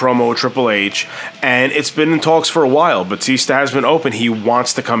great promo with Triple H. And it's been in talks for a while. Batista has been open. He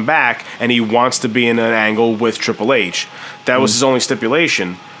wants to come back, and he wants to be in an angle with Triple H. That was his only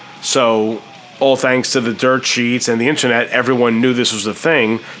stipulation. So, all thanks to the dirt sheets and the internet, everyone knew this was a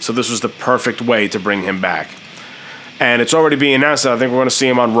thing, so this was the perfect way to bring him back. And it's already being announced that I think we're going to see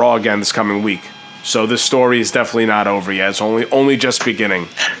him on Raw again this coming week. So this story is definitely not over yet. It's only just beginning.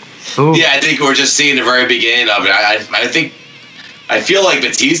 Ooh. Yeah, I think we're just seeing the very beginning of it. I feel like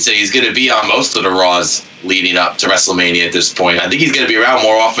Batista, he's going to be on most of the Raws leading up to WrestleMania at this point. I think he's going to be around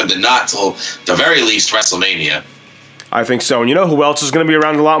more often than not till the very least WrestleMania. I think so. And you know who else is going to be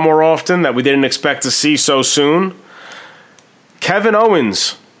around a lot more often that we didn't expect to see so soon? Kevin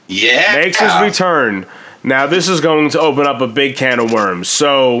Owens. Yeah. Makes his return. Now, this is going to open up a big can of worms.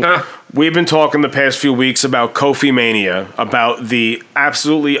 So, we've been talking the past few weeks about Kofi Mania, about the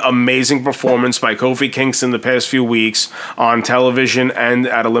absolutely amazing performance by Kofi Kingston the past few weeks on television and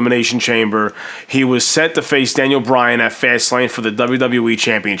at Elimination Chamber. He was set to face Daniel Bryan at Fastlane for the WWE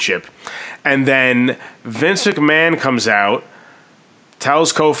Championship. And then Vince McMahon comes out,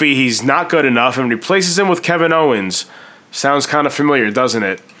 tells Kofi he's not good enough, and replaces him with Kevin Owens. Sounds kind of familiar, doesn't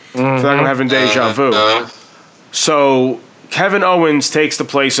it? I feel like I'm having deja vu. So, Kevin Owens takes the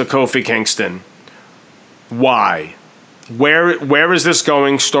place of Kofi Kingston. Why? Where is this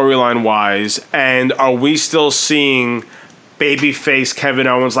going storyline-wise? And are we still seeing babyface Kevin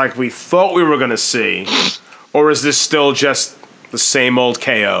Owens like we thought we were going to see? Or is this still just the same old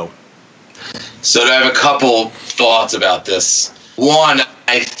KO? So I have a couple thoughts about this. One,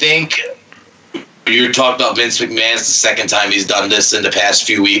 I think you're talking about Vince McMahon. It's the second time he's done this in the past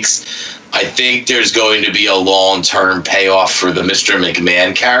few weeks. I think there's going to be a long-term payoff for the Mr.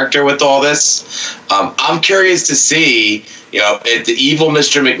 McMahon character with all this. I'm curious to see, if the evil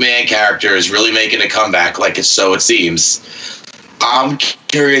Mr. McMahon character is really making a comeback, like it seems. I'm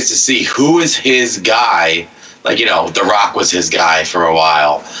curious to see who is his guy. Like, The Rock was his guy for a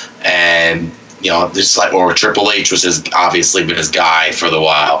while, and just like, or Triple H was obviously been his guy for the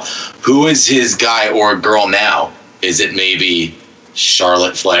while. Who is his guy or girl now? Is it maybe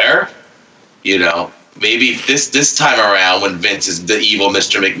Charlotte Flair? Maybe this time around when Vince is the evil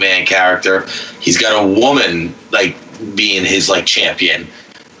Mr. McMahon character, he's got a woman like being his like champion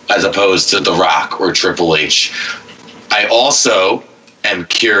as opposed to The Rock or Triple H. I also am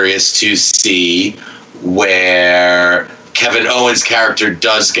curious to see where Kevin Owens' character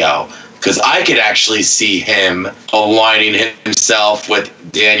does go, because I could actually see him aligning himself with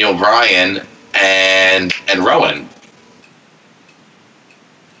Daniel Bryan and Rowan.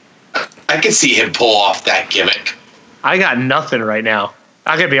 I could see him pull off that gimmick. I got nothing right now.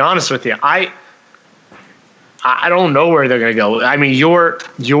 I gotta be honest with you. I don't know where they're gonna go. I mean, you're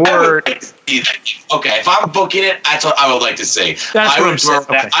okay. If I'm booking it, that's what I would like to see. I would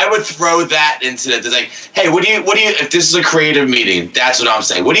throw that into it. Like, hey, what do you? If this is a creative meeting, that's what I'm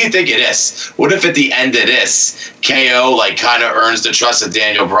saying. What do you think it is? What if at the end of this, KO like kind of earns the trust of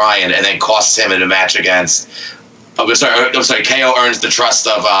Daniel Bryan and then costs him in a match against? I'm sorry. KO earns the trust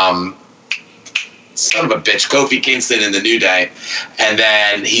of son of a bitch, Kofi Kingston in the New Day, and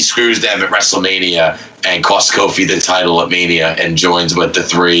then he screws them at WrestleMania and costs Kofi the title at Mania and joins with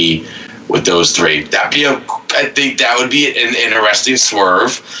those three. I think that would be an interesting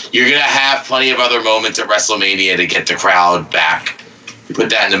swerve. You're gonna have plenty of other moments at WrestleMania to get the crowd back. You put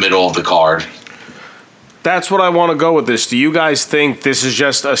that in the middle of the card. That's what I want to go with this. Do you guys think this is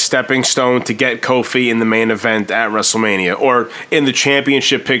just a stepping stone to get Kofi in the main event at WrestleMania or in the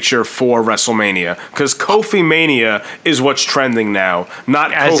championship picture for WrestleMania? Because Kofi Mania is what's trending now,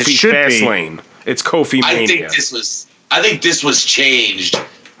 not as Kofi Fastlane. It's Kofi Mania. I think this was changed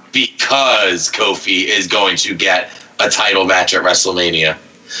because Kofi is going to get a title match at WrestleMania.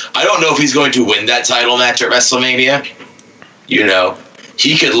 I don't know if he's going to win that title match at WrestleMania.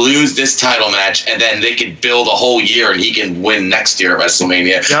 He could lose this title match, and then they could build a whole year, and he can win next year at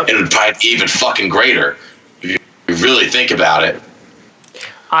WrestleMania. Yep. It would probably be even fucking greater if you really think about it.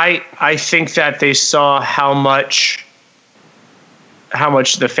 I think that they saw how much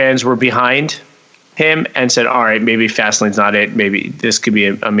the fans were behind him and said, all right, maybe Fastlane's not it. Maybe this could be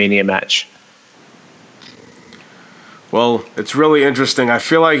a Mania match. Well, it's really interesting. I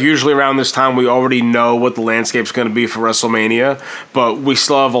feel like usually around this time we already know what the landscape's going to be for WrestleMania, but we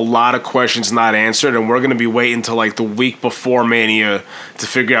still have a lot of questions not answered, and we're going to be waiting until like the week before Mania to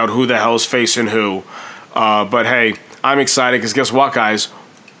figure out who the hell's facing who. But hey, I'm excited because guess what, guys?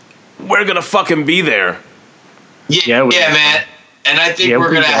 We're going to fucking be there. Yeah, man. And I think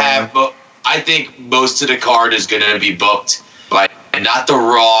we're going to have... I think most of the card is going to be booked by not the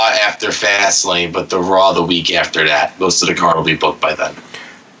Raw after Fastlane, but the Raw the week after that. Most of the card will be booked by then.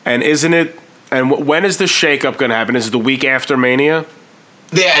 And isn't it? And when is the shakeup going to happen? Is it the week after Mania?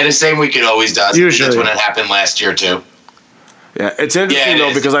 Yeah, the same week it always does. Usually. That's when it happened last year too. Yeah, it's interesting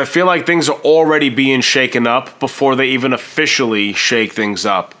though because I feel like things are already being shaken up before they even officially shake things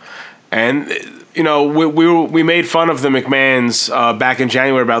up. And we made fun of the McMahons back in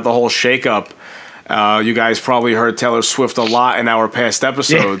January about the whole shakeup. You guys probably heard Taylor Swift a lot in our past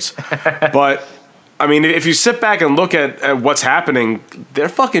episodes. Yeah. But, I mean, if you sit back and look at what's happening, they're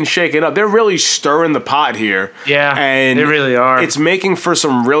fucking shaking up. They're really stirring the pot here. Yeah, and they really are. It's making for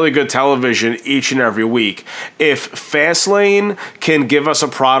some really good television each and every week. If Fastlane can give us a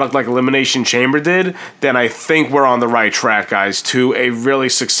product like Elimination Chamber did, then I think we're on the right track, guys, to a really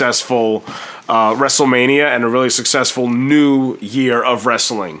successful WrestleMania and a really successful new year of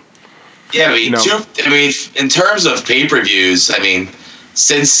wrestling. Yeah, in terms of pay-per-views,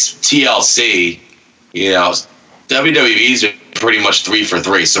 since TLC, WWE's pretty much 3 for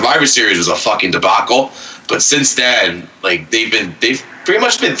 3. Survivor Series was a fucking debacle, but since then, they've pretty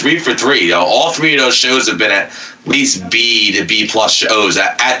much been 3 for 3. All 3 of those shows have been at least B to B plus shows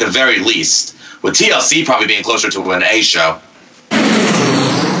at the very least, with TLC probably being closer to an A show.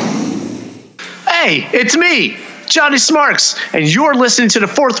 Hey, it's me, Johnny Smarks, and you're listening to the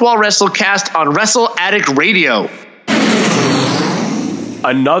Fourth Wall WrestleCast on Wrestle Addict Radio.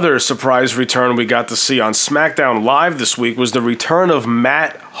 Another surprise return we got to see on SmackDown Live this week was the return of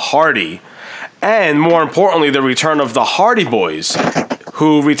Matt Hardy, and more importantly, the return of the Hardy Boys,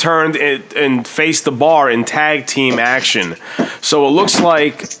 who returned and faced the Bar in tag team action. So it looks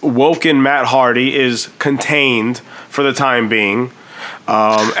like Woken Matt Hardy is contained for the time being.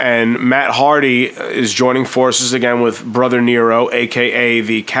 And Matt Hardy is joining forces again with Brother Nero, a.k.a.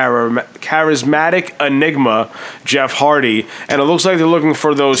 the charismatic enigma, Jeff Hardy. And it looks like they're looking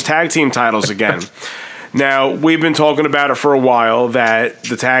for those tag team titles again. Now, we've been talking about it for a while that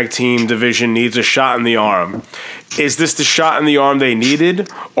the tag team division needs a shot in the arm. Is this the shot in the arm they needed?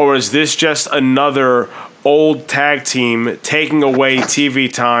 Or is this just another old tag team taking away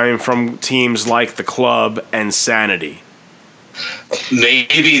TV time from teams like The Club and Sanity?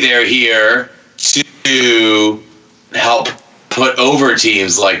 Maybe they're here to help put over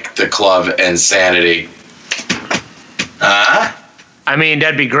teams like The Club and Sanity. I mean,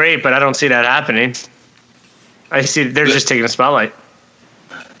 that'd be great, but I don't see that happening. I see they're just taking the spotlight.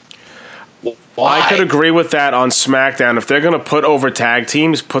 Why? I could agree with that on SmackDown. If they're going to put over tag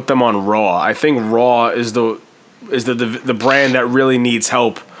teams, put them on Raw. I think Raw is the brand that really needs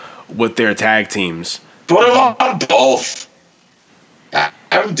help with their tag teams. Put them on both.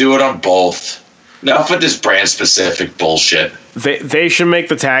 I would do it on both. Enough with this brand-specific bullshit. They should make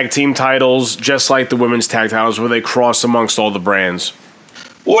the tag team titles just like the women's tag titles, where they cross amongst all the brands.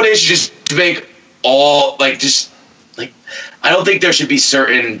 Or they should just make all, I don't think there should be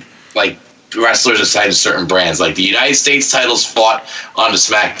certain, wrestlers assigned to certain brands. Like, the United States titles fought on the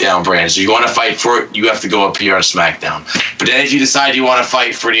SmackDown brand. So you want to fight for it, you have to go up here on SmackDown. But then if you decide you want to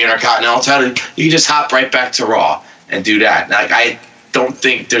fight for the Intercontinental title, you can just hop right back to Raw and do that. I don't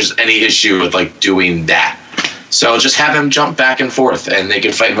think there's any issue with doing that. So just have them jump back and forth, and they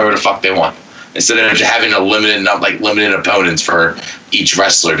can fight whoever the fuck they want, instead of just having limited opponents for each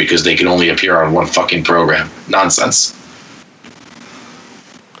wrestler because they can only appear on one fucking program. Nonsense.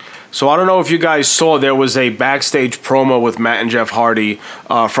 So I don't know if you guys saw, there was a backstage promo with Matt and Jeff Hardy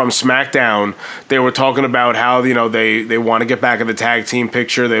from SmackDown. They were talking about how they want to get back in the tag team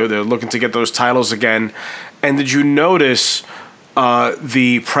picture. They're looking to get those titles again. And did you notice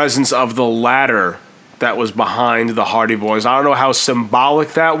the presence of the ladder that was behind the Hardy Boys? I don't know how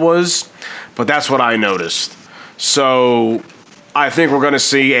symbolic that was, but that's what I noticed. So I think we're going to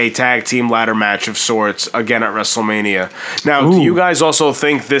see a tag team ladder match of sorts again at WrestleMania. Now, do you guys also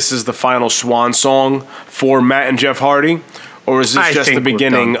think this is the final swan song for Matt and Jeff Hardy? Or is this just the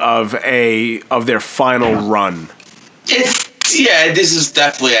beginning of their final run? This is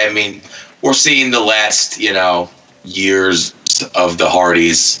definitely, we're seeing the last, years of the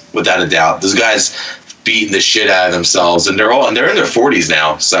Hardys, without a doubt. Those guys beating the shit out of themselves, and they're in their 40s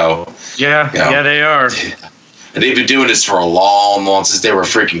now. So yeah, they are. And they've been doing this for a long since they were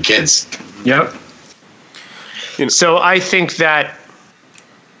freaking kids. Yep. So I think that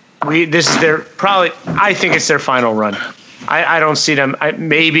I think it's their final run. I don't see them.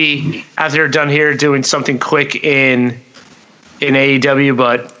 Maybe after they're done here, doing something quick in AEW,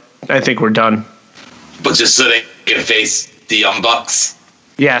 but I think we're done. But just so they can face the Young Bucks.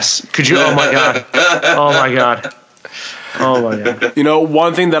 Yes. Could you? Oh my god. Oh my god. Oh my god.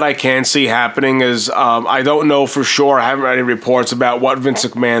 One thing that I can see happening is I don't know for sure. I haven't read any reports about what Vince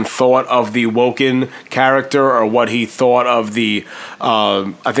McMahon thought of the Woken character, or what he thought of the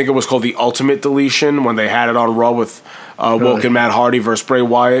I think it was called the Ultimate Deletion when they had it on Raw with Woken Matt Hardy versus Bray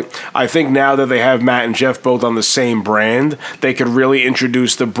Wyatt. I think now that they have Matt and Jeff both on the same brand, they could really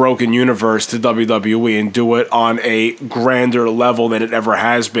introduce the Broken Universe to WWE and do it on a grander level than it ever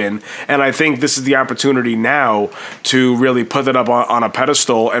has been. And I think this is the opportunity now to really put it up on a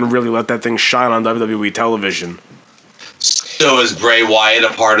pedestal and really let that thing shine on WWE television. So is Bray Wyatt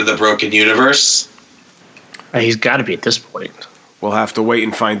a part of the Broken Universe? He's got to be at this point. We'll have to wait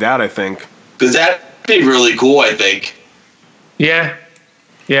and find out, I think. Because that'd be really cool, I think. Yeah.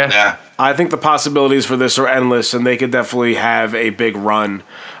 I think the possibilities for this are endless, and they could definitely have a big run.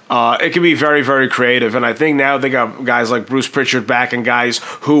 It could be very, very creative, and I think now they got guys like Bruce Pritchard back and guys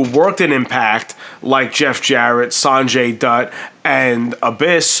who worked in Impact, like Jeff Jarrett, Sanjay Dutt, and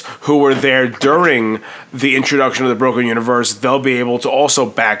Abyss, who were there during the introduction of the Broken Universe. They'll be able to also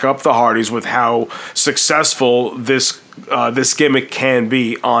back up the Hardys with how successful this gimmick can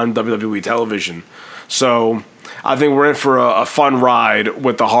be on WWE television. So I think we're in for a fun ride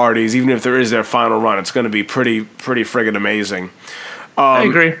with the Hardys. Even if there is their final run, it's going to be pretty friggin' amazing. I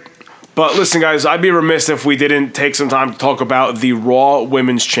agree. But listen, guys, I'd be remiss if we didn't take some time to talk about the Raw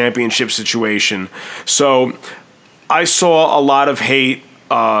Women's Championship situation. So I saw a lot of hate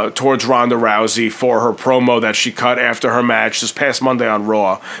towards Ronda Rousey for her promo that she cut after her match this past Monday on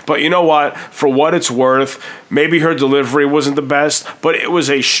Raw. But you know what? For what it's worth, maybe her delivery wasn't the best, but it was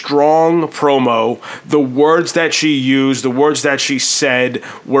a strong promo. The words that she used, the words that she said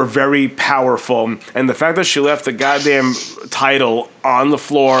were very powerful. And the fact that she left the goddamn title on the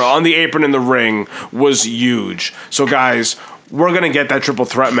floor, on the apron in the ring, was huge. So guys, we're going to get that triple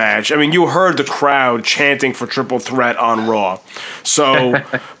threat match. I mean, you heard the crowd chanting for triple threat on Raw. So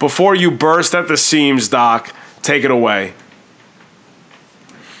before you burst at the seams, Doc, take it away.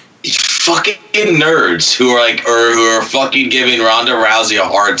 Fucking nerds who are fucking giving Ronda Rousey a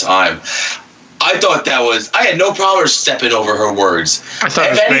hard time. I thought I had no problem stepping over her words. If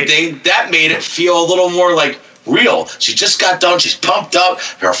anything, that made it feel a little more like real. She just got done. She's pumped up.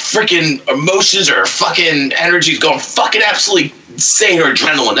 Her freaking emotions, her fucking energy is going fucking absolutely insane. Her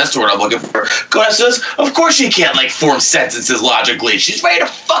adrenaline. That's the word I'm looking for. Going says, of course she can't form sentences logically. She's ready to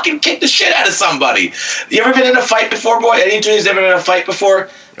fucking kick the shit out of somebody. You ever been in a fight before, boy? Any of you's ever been in a fight before?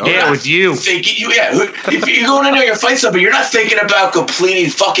 Yeah, with you. If you're going in there, you're fighting somebody, you're not thinking about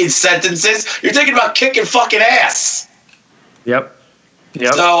completing fucking sentences. You're thinking about kicking fucking ass. Yep.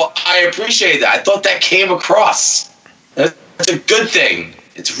 So I appreciate that. I thought that came across. That's a good thing.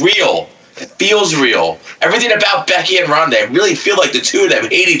 It's real. It feels real. Everything about Becky and Ronda, I really feel like the two of them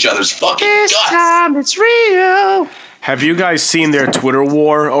hate each other's fucking guts. This time it's real. Have you guys seen their Twitter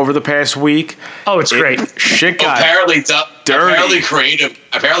war over the past week? Oh, it's great. Shit got apparently dirty.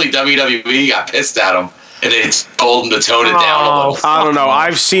 Apparently WWE got pissed at them. And it's told them to tone it down a little. I don't know.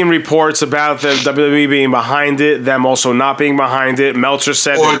 I've seen reports about the WWE being behind it, them also not being behind it. Meltzer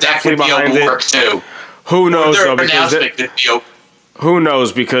said they're definitely behind it. Too. Who knows, though? Who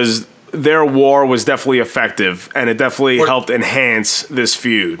knows? Because their war was definitely effective, and it definitely helped enhance this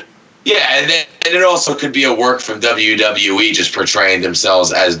feud. Yeah, and it also could be a work from WWE just portraying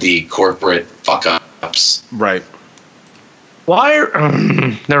themselves as the corporate fuck-ups. Right. Why?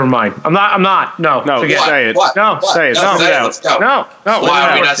 Never mind. I'm not. No. Forget say it. What? No, say it. No, let's go. No. Why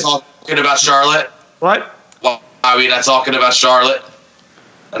are we not talking about Charlotte? What? Why are we not talking about Charlotte?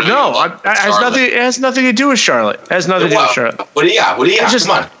 No, it has nothing to do with Charlotte. It has nothing to do with Charlotte. What do you got?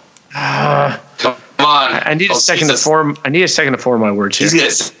 Come on. Come on. I need a second to form. I need a second to form my words here. He's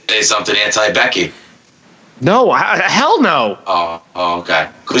gonna say something anti-Becky. No, hell no. Oh, okay.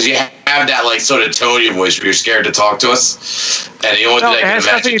 Because you have that sort of tone of your voice where you're scared to talk to us, and the only thing I can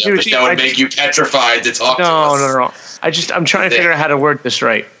imagine that would make you petrified to talk to us. No. I'm trying to figure out how to word this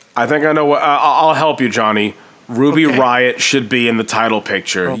right. I think I know what. I'll help you, Johnny. Ruby Riott should be in the title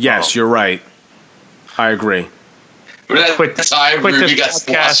picture. Yes, you're right. I agree. Quit the time Ruby got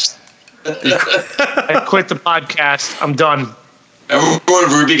squashed. I quit the podcast. I'm done. Remember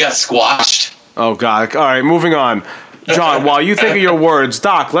when Ruby got squashed? Oh, God. All right, moving on. John, while you think of your words,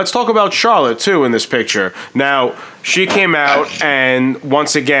 Doc, let's talk about Charlotte, too, in this picture. Now, she came out and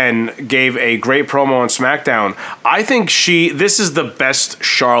once again gave a great promo on SmackDown. I think this is the best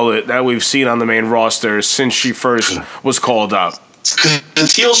Charlotte that we've seen on the main roster since she first was called up.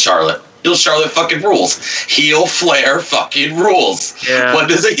 It's heel Charlotte. Heel Charlotte fucking rules. Heel Flair fucking rules. Yeah. When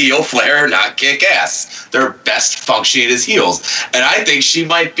does a heel Flair not kick ass? They're best functioning as heels. And I think she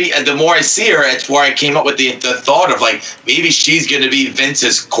might be, and the more I see her, it's where I came up with the thought of maybe she's going to be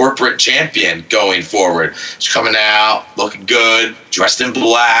Vince's corporate champion going forward. She's coming out, looking good, dressed in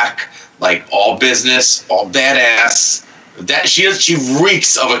black, all business, all badass. She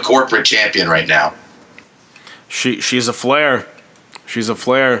reeks of a corporate champion right now. She's a Flair. She's a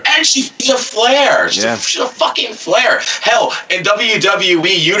Flair. And she's a Flair. She's a fucking Flair. Hell, in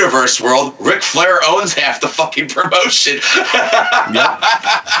WWE Universe world, Ric Flair owns half the fucking promotion. Yep.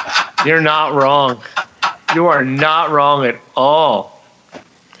 You're not wrong. You are not wrong at all.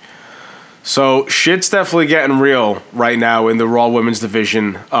 So shit's definitely getting real right now in the Raw Women's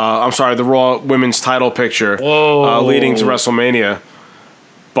division. The Raw Women's title picture leading to WrestleMania.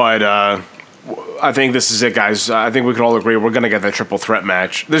 But I think this is it, guys. I think we can all agree we're going to get that triple threat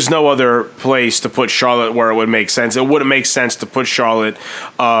match. There's no other place to put Charlotte where it would make sense. It wouldn't make sense to put Charlotte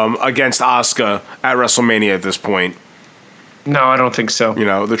against Asuka at WrestleMania at this point. No, I don't think so.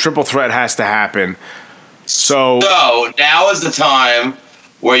 The triple threat has to happen. So now is the time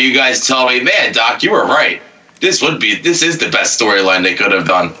where you guys tell me, man, Doc, you were right. This is the best storyline they could have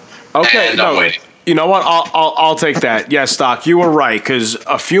done. Okay, and I'm waiting. You know what? I'll take that. Yes, Doc, you were right. Because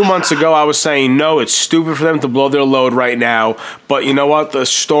a few months ago, I was saying, no, it's stupid for them to blow their load right now. But you know what? The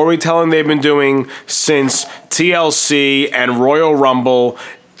storytelling they've been doing since TLC and Royal Rumble,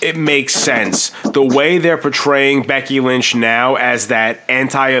 it makes sense. The way they're portraying Becky Lynch now as that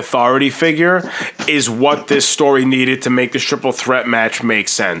anti-authority figure is what this story needed to make this triple threat match make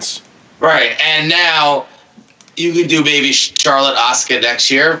sense. Right, and now you could do maybe Charlotte Asuka next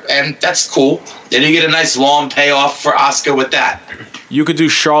year, and that's cool. Then you get a nice long payoff for Asuka with that. You could do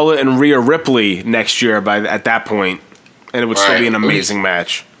Charlotte and Rhea Ripley next year at that point, and it would still be an amazing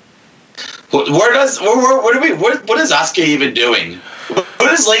match. What is Asuka even doing?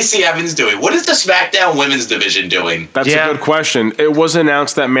 What is Lacey Evans doing? What is the SmackDown Women's Division doing? That's a good question. It was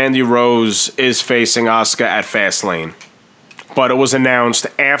announced that Mandy Rose is facing Asuka at Fastlane, but it was announced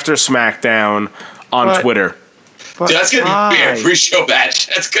after SmackDown on Twitter. Dude, that's going to be a pre-show match.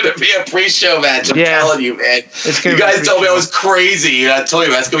 That's going to be a pre-show match. I'm telling you, man. You guys told me I was crazy. I told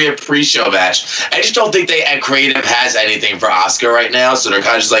you that's going to be a pre-show match. I just don't think creative has anything for Asuka right now, so they're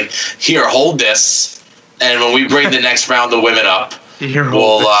kind of just like, here, hold this, and when we bring the next round of women up,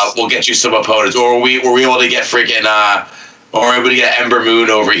 we'll get you some opponents. Or were we able to get freaking or we're able to get Ember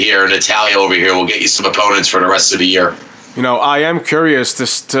Moon over here, Natalya over here. We'll get you some opponents for the rest of the year. You know, I am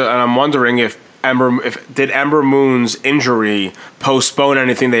curious and I'm wondering if Ember Moon's injury postpone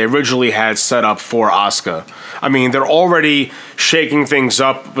anything they originally had set up for Asuka. I mean, they're already shaking things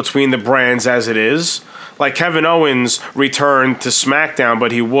up between the brands as it is. Like Kevin Owens returned to SmackDown,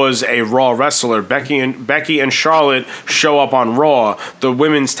 but he was a Raw wrestler. Becky and Charlotte show up on Raw. The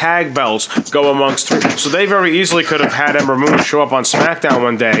women's tag belts go amongst three. So they very easily could have had Ember Moon show up on SmackDown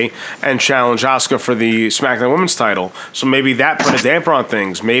one day and challenge Asuka for the SmackDown Women's title. So maybe that put a damper on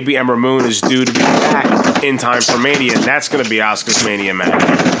things. Maybe Ember Moon is due to be back in time for Mania, and that's going to be Asuka's Mania match.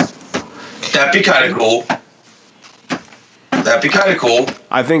 That'd be kind of cool.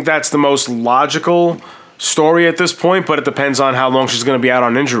 I think that's the most logical story at this point, but it depends on how long she's going to be out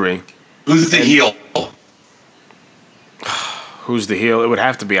on injury. Who's the heel? Who's the heel? It would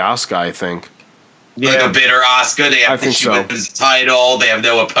have to be Asuka, I think. Like a bitter Asuka. She wins the title. They have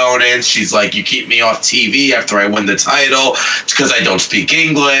no opponents. She's like, you keep me off TV after I win the title because I don't speak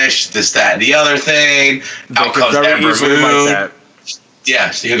English. This, that, and the other thing. Out comes Ember Moon.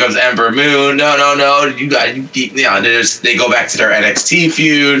 Yeah, so here comes Ember Moon. No. You beat me on. They go back to their NXT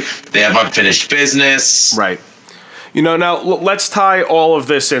feud. They have unfinished business. Right. You know, now let's tie all of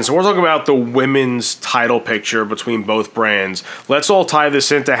this in. So we're talking about the women's title picture between both brands. Let's all tie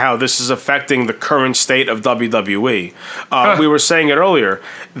this into how this is affecting the current state of WWE. We were saying it earlier.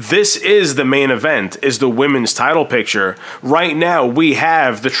 This is the main event, is the women's title picture. Right now, we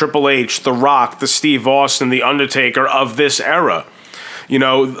have the Triple H, The Rock, the Steve Austin, the Undertaker of this era. You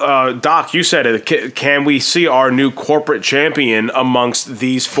know, Doc, you said it. Can we see our new corporate champion amongst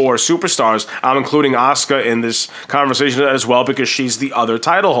these four superstars? I'm including Asuka in this conversation as well because she's the other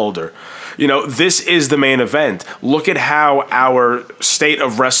title holder. You know, this is the main event. Look at how our state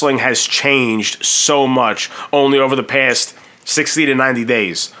of wrestling has changed so much only over the past 60 to 90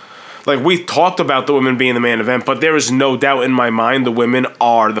 days. Like, we talked about the women being the main event, but there is no doubt in my mind the women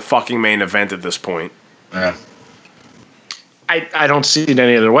are the fucking main event at this point. Yeah. I don't see it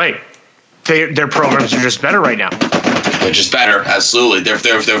any other way. Their programs are just better right now. They're just better, absolutely.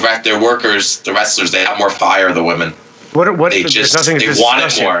 They're workers, the wrestlers. They have more fire. The women. They want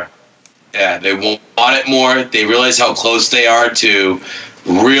it more. Yeah, they want it more. They realize how close they are to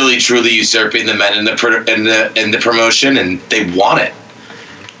really, truly usurping the men in the promotion, and they want it.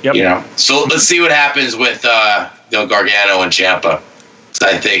 Yep. You know. So let's see what happens with Gargano and Ciampa.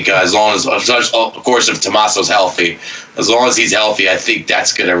 I think as long as, of course, if Tommaso's healthy, as long as he's healthy, I think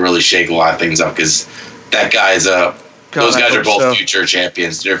that's going to really shake a lot of things up because that guy's those guys are both future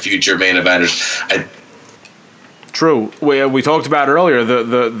champions. They're future main eventers. True. We talked about earlier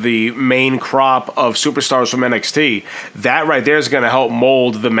the main crop of superstars from NXT. That right there is going to help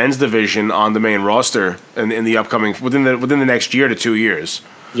mold the men's division on the main roster in the upcoming within the next year to 2 years.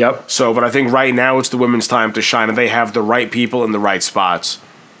 Yep. So, but I think right now it's the women's time to shine, and they have the right people in the right spots.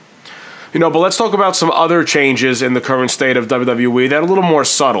 You know, but let's talk about some other changes in the current state of WWE that are a little more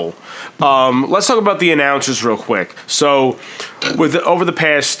subtle. Let's talk about the announcers real quick. So, over the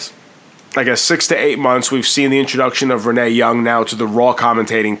past, I guess, 6 to 8 months, we've seen the introduction of Renee Young now to the Raw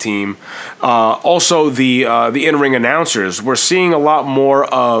commentating team. Also, the in-ring announcers. We're seeing a lot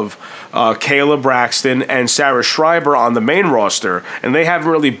more of Kayla Braxton and Sarah Schreiber on the main roster, and they haven't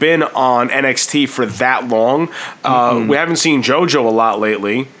really been on NXT for that long. We haven't seen JoJo a lot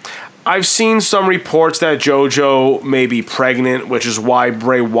lately. I've seen some reports that JoJo may be pregnant, which is why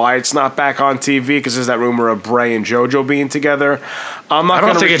Bray Wyatt's not back on TV, because there's that rumor of Bray and JoJo being together. I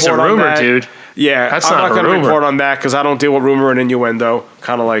don't think it's a rumor, dude. Yeah, I'm not going to report on that because I don't deal with rumor and innuendo,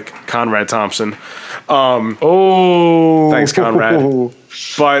 kind of like Conrad Thompson. Thanks, Conrad.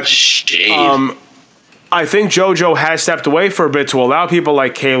 But I think JoJo has stepped away for a bit to allow people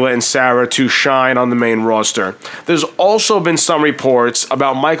like Kayla and Sarah to shine on the main roster. There's also been some reports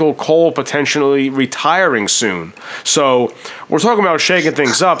about Michael Cole potentially retiring soon. So we're talking about shaking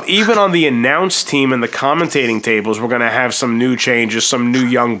things up. Even on the announced team and the commentating tables, we're going to have some new changes, some new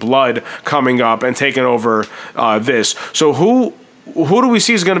young blood coming up and taking over this. So who do we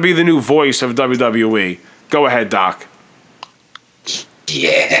see is going to be the new voice of WWE? Go ahead, Doc.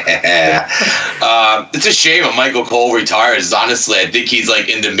 Yeah. It's a shame when Michael Cole retires. Honestly, I think he's like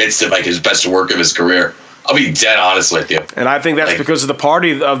in the midst of like his best work of his career. I'll be dead honest with you. And I think that's because of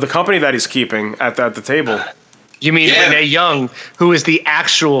the company that he's keeping at the table. You mean Renee Young, who is the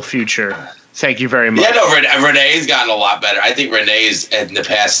actual future? Thank you very much. Yeah, no, Renee's gotten a lot better. I think Renee's in the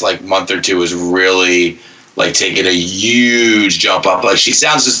past like month or two has really like taken a huge jump up. Like she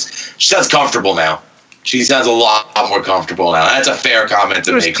sounds comfortable now. She sounds a lot more comfortable now. That's a fair comment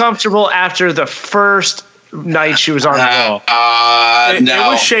to make. She was comfortable after the first night she was on Raw. It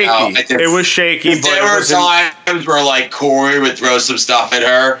was shaky. It was shaky. But there were times where like Corey would throw some stuff at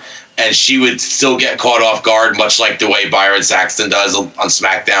her, and she would still get caught off guard, much like the way Byron Saxton does on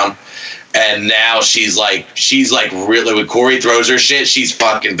SmackDown. And now she's like really, when Corey throws her shit, she's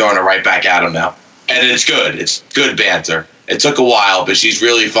fucking throwing it right back at him now. And it's good. It's good banter. It took a while, but she's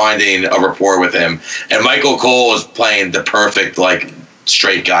really finding a rapport with him. And Michael Cole is playing the perfect, like,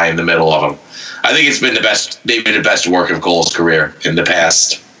 straight guy in the middle of him. I think it's been maybe the best work of Cole's career in the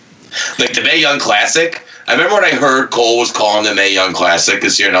past. Like, the Mae Young Classic, I remember when I heard Cole was calling the Mae Young Classic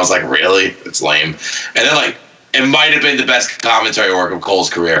this year, and I was like, really? It's lame. And then, like, it might have been the best commentary work of Cole's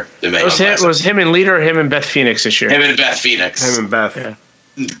career, the Mae Young Classic. Was him and Lita or him and Beth Phoenix this year? Him and Beth Phoenix. Him and Beth. Yeah.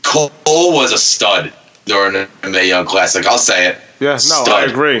 Cole was a stud during the Mae Young Classic. I'll say it. Yeah, no, I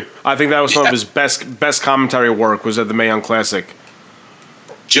agree. I think that was some of his best commentary work was at the Mae Young Classic.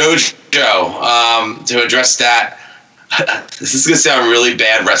 JoJo, to address that, this is going to sound really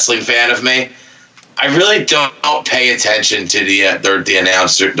bad wrestling fan of me. I really don't pay attention to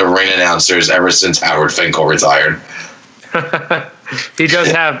the ring announcers ever since Howard Finkel retired. He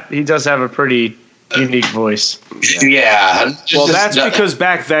does have a pretty unique voice. Yeah. Well, that's because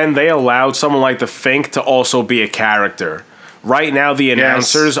back then they allowed someone like the Fink to also be a character. Right now, the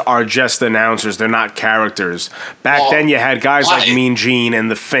announcers are just announcers. They're not characters. Back then, you had guys like Mean Gene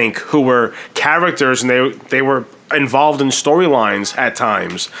and the Fink who were characters, and they were involved in storylines at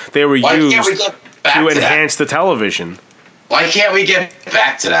times. They were used to enhance the television. Why can't we get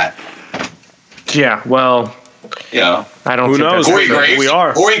back to that? Yeah, well... Yeah, I don't. Who knows? Corey Graves, we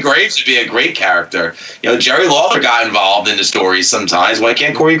are. Corey Graves would be a great character. You know, Jerry Lawler got involved in the stories sometimes. Why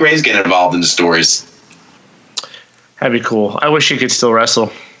can't Corey Graves get involved in the stories? That'd be cool. I wish he could still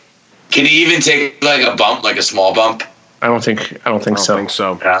wrestle. Can he even take like a bump, like a small bump? I don't think so. I don't think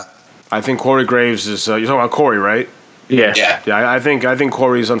so. Yeah. I think Corey Graves is. You're talking about Corey, right? Yeah. Yeah. I think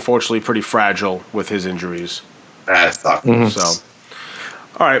Corey's unfortunately pretty fragile with his injuries. That's sucks. Mm-hmm. So.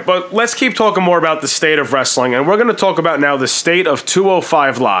 All right, but let's keep talking more about the state of wrestling, and we're going to talk about now the state of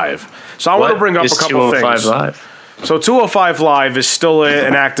 205 Live. So I want to bring up a couple things. 205 Live? So 205 Live is still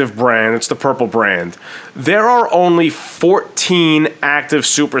an active brand. It's the purple brand. There are only 14 active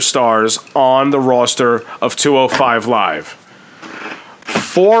superstars on the roster of 205 Live.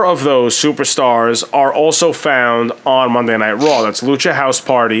 4 of those superstars are also found on Monday Night Raw. That's Lucha House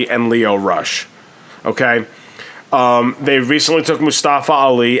Party and Lio Rush. Okay? They recently took Mustafa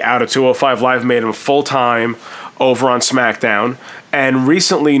Ali out of 205 Live, made him full-time over on SmackDown. And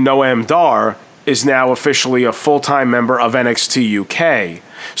recently, Noam Dar is now officially a full-time member of NXT UK.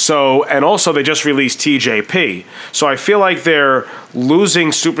 So, and also they just released TJP. So I feel like they're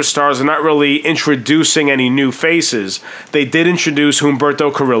losing superstars and not really introducing any new faces. They did introduce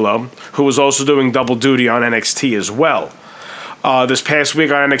Humberto Carrillo, who was also doing double duty on NXT as well. This past week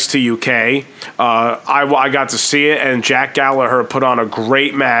on NXT UK, I got to see it, and Jack Gallagher put on a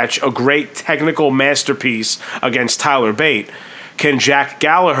great match, a great technical masterpiece against Tyler Bate. Can Jack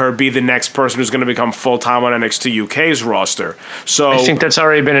Gallagher be the next person who's going to become full-time on NXT UK's roster? So I think that's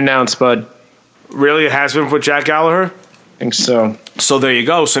already been announced, bud. Really? It has been for Jack Gallagher? I think so. So there you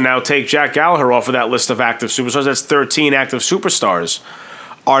go. So now take Jack Gallagher off of that list of active superstars. That's 13 active superstars.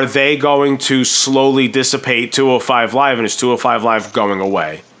 Are they going to slowly dissipate 205 Live, and is 205 Live going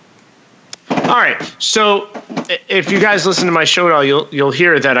away? All right. So if you guys listen to my show at all, you'll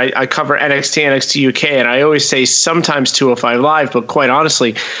hear that I cover NXT, NXT UK, and I always say sometimes 205 Live, but quite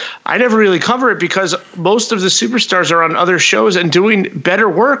honestly, I never really cover it because most of the superstars are on other shows and doing better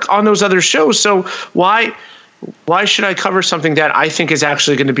work on those other shows. So why why should I cover something that I think is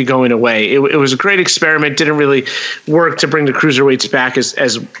actually going to be going away? It was a great experiment. Didn't really work to bring the cruiserweights back as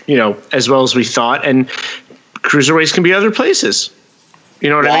well as we thought. And cruiserweights can be other places. You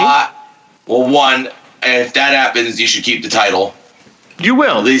know what I mean? Well, one, if that happens, you should keep the title. You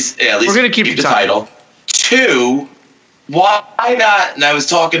will. At least we're going to keep the title. Two, why not? And I was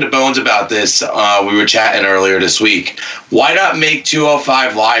talking to Bones about this. We were chatting earlier this week. Why not make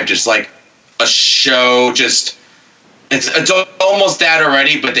 205 Live just like a show? Just it's almost that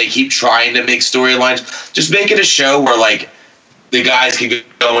already, but they keep trying to make storylines. Just make it a show where like the guys can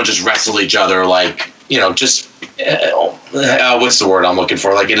go and just wrestle each other, like just what's the word I'm looking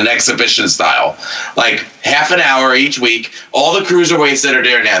for? Like in an exhibition style, like half an hour each week. All the cruiserweights that are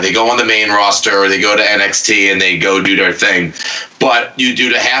there now, they go on the main roster or they go to NXT and they go do their thing. But you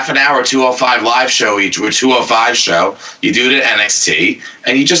do the half an hour 205 Live show each, or 205 show. You do it at NXT,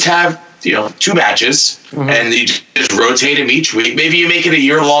 and you just have 2 matches, and you just rotate them each week. Maybe you make it a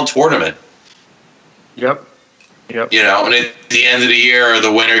year-long tournament. Yep. And at the end of the year,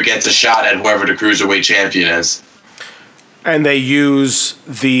 the winner gets a shot at whoever the cruiserweight champion is. And they use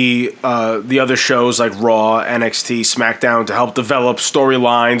the other shows like Raw, NXT, SmackDown to help develop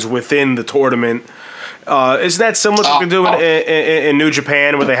storylines within the tournament. Isn't that similar to what they're doing in New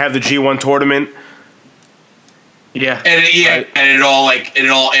Japan, where they have the G1 tournament? Yeah, and it all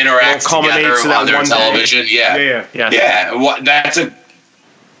interacts together on their television. Yeah. Yeah.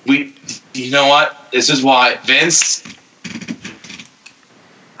 You know what? This is why Vince,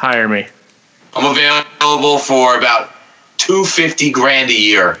 hire me. I'm available for about $250,000 a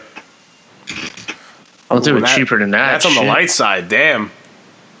year. I'll do it cheaper than that. That's on the light side. Damn.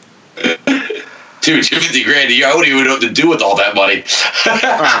 Dude, $250,000 a year. I wouldn't even know what to do with all that money.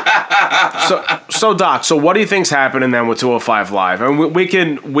 So Doc, so what do you think's happening then with 205 Live? I mean, we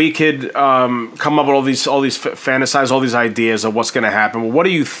could come up with all these fantasize all these ideas of what's going to happen. Well, what do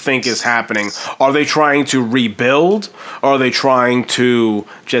you think is happening? Are they trying to rebuild, or are they trying to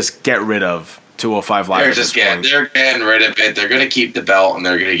just get rid of 205 Live? They're getting rid of it. They're going to keep the belt, and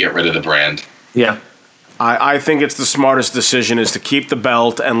they're going to get rid of the brand. Yeah. I think it's the smartest decision is to keep the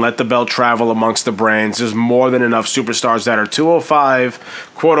belt and let the belt travel amongst the brands. There's more than enough superstars that are 205,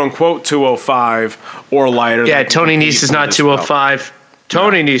 quote-unquote 205, or lighter. Yeah, Tony Nese is not 205.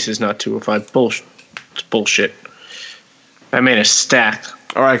 Tony Nese is not 205. Bullshit. It's bullshit. I made a stack.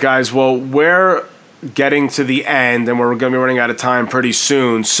 All right, guys. Well, we're getting to the end, and we're going to be running out of time pretty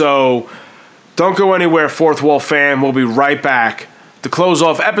soon. So don't go anywhere, Fourth Wall fam. We'll be right back to close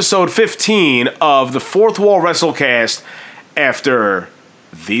off episode 15 of the Fourth Wall WrestleCast after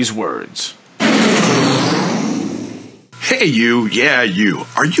these words. Hey you, yeah you.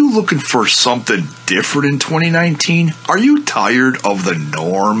 Are you looking for something different in 2019? Are you tired of the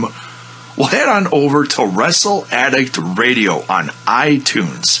norm? Well, head on over to Wrestle Addict Radio on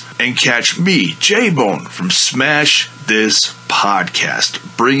iTunes and catch me, J-Bone, from Smash This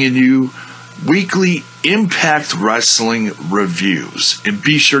Podcast, bringing you weekly Impact Wrestling reviews. And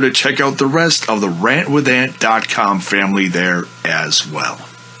be sure to check out the rest of the rantwithant.com family there as well.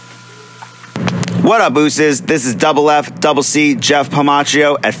 What up, Ooses? This is Double F, Double C, Jeff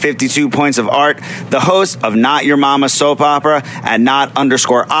Pomaccio at 52 Points of Art, the host of Not Your Mama Soap Opera at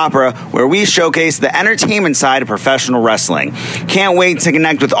Not_Opera, where we showcase the entertainment side of professional wrestling. Can't wait to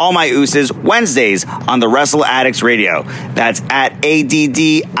connect with all my Ooses Wednesdays on the Wrestle Addicts Radio. That's at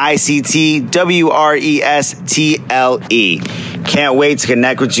ADDICTWRESTLE. Can't wait to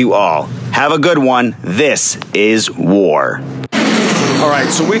connect with you all. Have a good one. This is War. All right,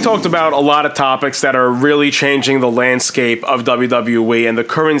 so we talked about a lot of topics that are really changing the landscape of WWE and the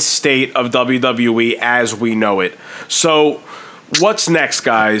current state of WWE as we know it. So what's next,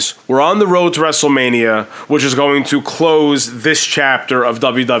 guys? We're on the road to WrestleMania, which is going to close this chapter of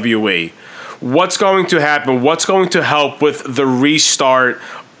WWE. What's going to happen? What's going to help with the restart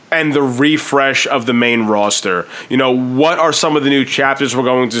and the refresh of the main roster? What are some of the new chapters we're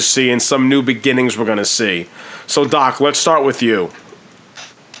going to see and some new beginnings we're going to see? So, Doc, let's start with you.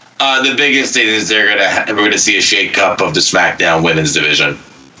 The biggest thing is we're gonna see a shake-up of the SmackDown Women's Division.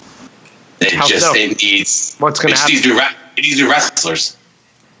 It needs new wrestlers.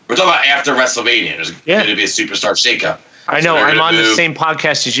 We're talking about after WrestleMania. There's going to be a superstar shake-up. I know. I'm on the same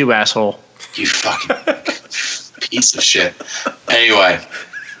podcast as you, asshole. You fucking piece of shit. Anyway,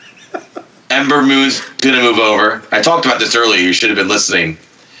 Ember Moon's gonna move over. I talked about this earlier. You should have been listening,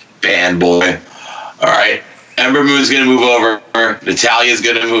 fanboy. All right. Ember Moon's going to move over. Natalia's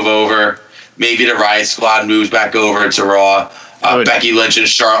going to move over. Maybe the Riot Squad moves back over to Raw. Becky Lynch and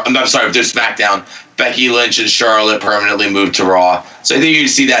Charlotte. I'm sorry, there's SmackDown. Becky Lynch and Charlotte permanently moved to Raw. So I think you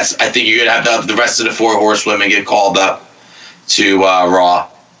see that. I think you're gonna have the rest of the 4 horsewomen get called up to Raw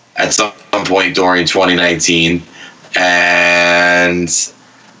at some point during 2019, and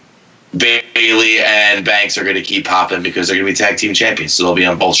Bayley and Banks are going to keep popping because they're going to be tag team champions, so they'll be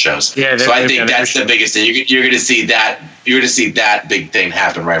on both shows. Yeah, so I think that's the biggest thing. You're going to see that. You're going to see that big thing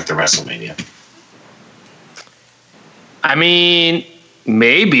happen right after WrestleMania. I mean,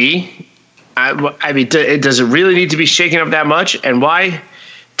 maybe. I mean, does it really need to be shaken up that much? And why?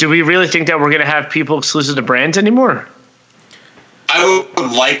 Do we really think that we're going to have people exclusive to brands anymore? I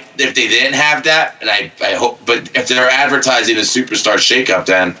would like if they didn't have that, and I hope. But if they're advertising a superstar shakeup,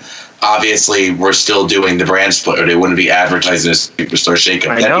 then obviously we're still doing the brand split, or they wouldn't be advertising a superstar shakeup.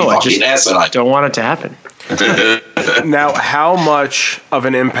 I know. I don't want it to happen. Now, how much of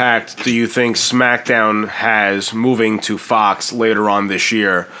an impact do you think SmackDown has moving to Fox later on this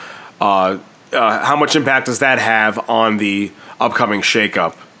year? How much impact does that have on the upcoming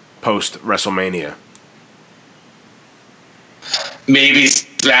shakeup post WrestleMania? Maybe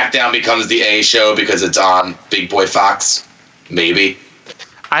SmackDown becomes the A show because it's on Big Boy Fox. Maybe.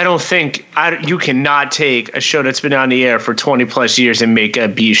 I don't think you cannot take a show that's been on the air for 20 plus years and make a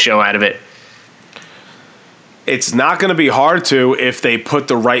B show out of it. It's not going to be hard to if they put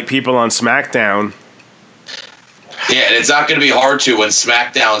the right people on SmackDown. Yeah, and it's not going to be hard to when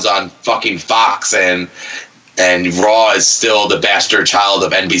SmackDown's on fucking Fox and Raw is still the bastard child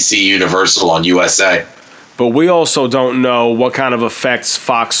of NBC Universal on USA. But we also don't know what kind of effects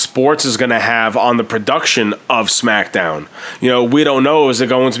Fox Sports is going to have on the production of SmackDown. You know, we don't know. Is it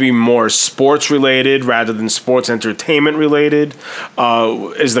going to be more sports related rather than sports entertainment related?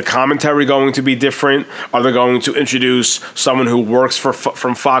 Is the commentary going to be different? Are they going to introduce someone who works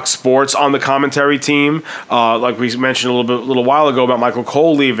from Fox Sports on the commentary team? Like we mentioned a little while ago about Michael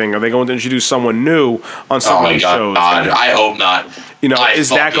Cole leaving. Are they going to introduce someone new on some of these shows? I hope not. You know, is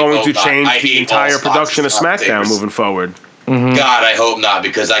that going to change the entire production of SmackDown moving forward? Mm-hmm. God, I hope not,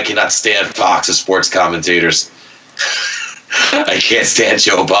 because I cannot stand Fox's sports commentators. I can't stand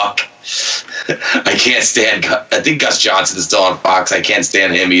Joe Buck. I can't stand. I think Gus Johnson is still on Fox. I can't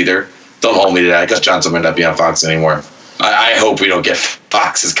stand him either. Don't hold me to that. Gus Johnson might not be on Fox anymore. I hope we don't get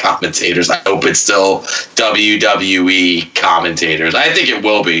Fox's commentators. I hope it's still WWE commentators. I think it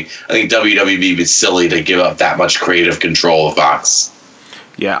will be. I think WWE is silly to give up that much creative control of Fox.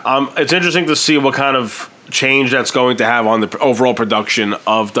 Yeah, it's interesting to see what kind of change that's going to have on the overall production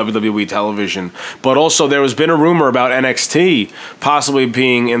of WWE television. But also, there has been a rumor about NXT possibly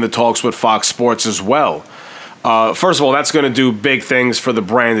being in the talks with Fox Sports as well. First of all, that's going to do big things for the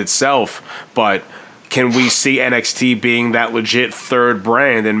brand itself, but can we see NXT being that legit third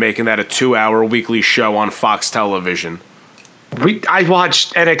brand and making that a 2-hour weekly show on Fox television? I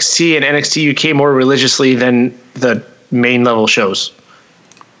watched NXT and NXT UK more religiously than the main level shows.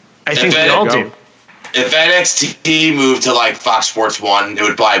 I think we all do. If NXT moved to like Fox Sports 1, it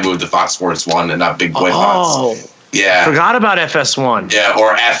would probably move to Fox Sports 1 and not Big Boy Fox. Yeah. Forgot about FS1. Yeah,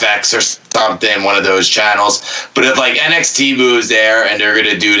 or FX or something, one of those channels. But if like NXT moves there and they're going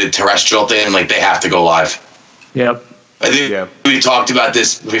to do the terrestrial thing, like they have to go live. Yep. I think we talked about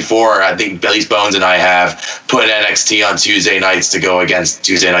this before. I think Billy's Bones and I have put NXT on Tuesday nights to go against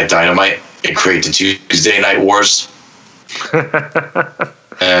Tuesday Night Dynamite and create the Tuesday Night Wars.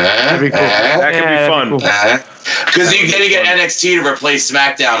 That'd be cool. That could be fun. Because you're going to get NXT to replace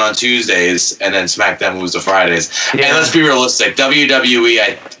SmackDown on Tuesdays, and then SmackDown moves to Fridays. Yeah. And let's be realistic.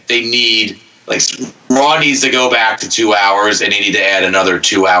 WWE, they need, like, Raw needs to go back to 2 hours, and they need to add another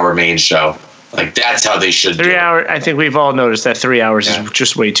 2-hour main show. Like, that's how they should do it. 3 hour. I think we've all noticed that 3 hours is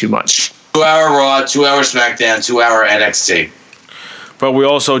just way too much. 2-hour Raw, 2-hour SmackDown, 2-hour NXT. But we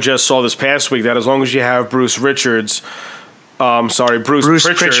also just saw this past week that as long as you have Bruce Pritchard. What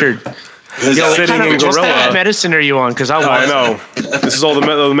kind of medicine are you on? Because I know. This is all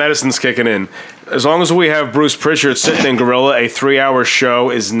the medicine's kicking in. As long as we have Bruce Pritchard sitting in Gorilla, a 3-hour show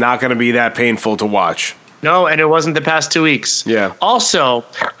is not going to be that painful to watch. No, and it wasn't the past 2 weeks. Yeah. Also,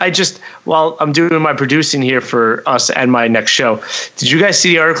 while I'm doing my producing here for us and my next show, did you guys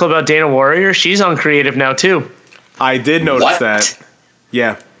see the article about Dana Warrior? She's on creative now, too. I did notice that.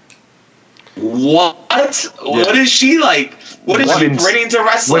 Yeah. What? What is she like? What is she bringing to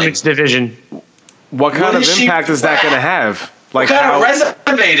wrestling? Women's division. What kind of impact is that going to have? Like, what kind of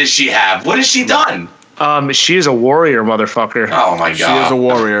resume does she have? What has she done? She is a warrior, motherfucker. Oh my god, she is a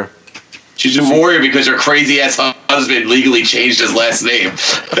warrior. She's a warrior because her crazy ass husband legally changed his last name.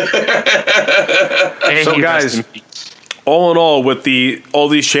 So, guys, all in all, with all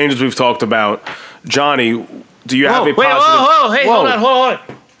these changes we've talked about, Johnny, Do you have a positive? Whoa, hey, hold on.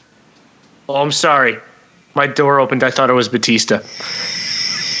 Oh, I'm sorry. My door opened. I thought it was Batista.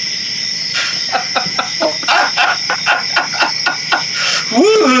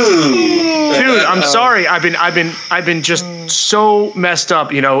 Dude, I'm sorry. I've been just so messed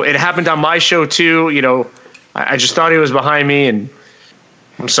up. You know, it happened on my show too. You know, I just thought he was behind me, and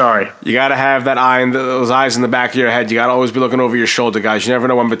I'm sorry. You got to have that eye and those eyes in the back of your head. You got to always be looking over your shoulder, guys. You never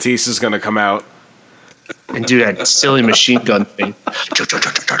know when Batista's going to come out and do that silly machine gun thing.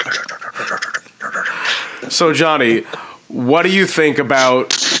 So, Johnny, what do you think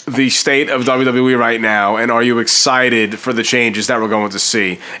about the state of WWE right now, and are you excited for the changes that we're going to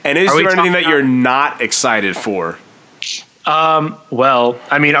see? And is there anything that you're not excited for? Well,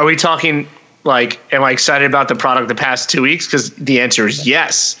 I mean, are we talking like, am I excited about the product the past 2 weeks? Because the answer is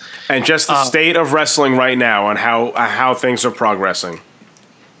yes. And just the state of wrestling right now and how things are progressing.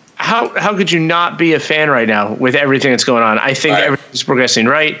 How could you not be a fan right now with everything that's going on? I think everything's progressing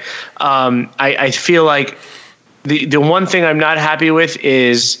right. I feel like the one thing I'm not happy with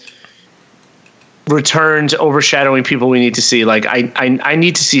is returns overshadowing people we need to see. Like I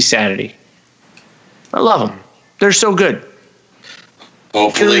need to see Sanity. I love them. They're so good.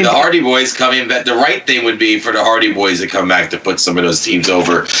 Hopefully the Hardy Boys coming back. The right thing would be for the Hardy Boys to come back to put some of those teams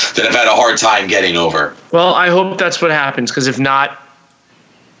over that have had a hard time getting over. Well, I hope that's what happens, because if not,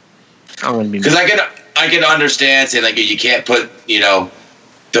 I'm going to be mad. Because I can understand saying, like, you can't put,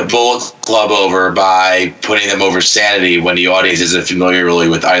 the Bullet Club over by putting them over Sanity when the audience isn't familiar really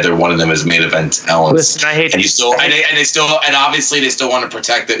with either one of them as main event talents. Listen, I hate and obviously they still want to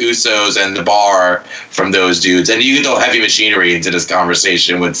protect the Usos and the Bar from those dudes. And you can throw Heavy Machinery into this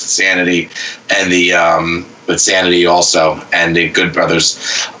conversation with Sanity and with Sanity also and the Good Brothers.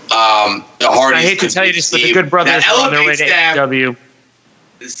 The Hardys. I hate to tell you this, but the Good Brothers are on their way to AEW.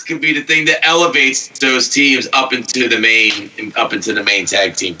 This could be the thing that elevates those teams up into the main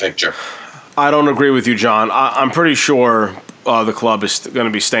tag team picture. I don't agree with you, John. I'm pretty sure the club is going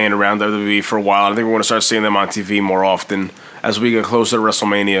to be staying around WWE for a while. I think we're going to start seeing them on TV more often as we get closer to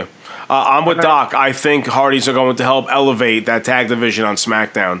WrestleMania. I'm with Doc. I think Hardys are going to help elevate that tag division on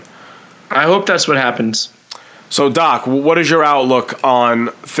SmackDown. I hope that's what happens. So, Doc, what is your outlook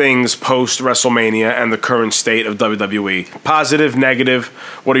on things post-WrestleMania and the current state of WWE? Positive, negative?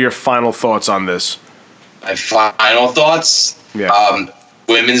 What are your final thoughts on this? My final thoughts? Yeah.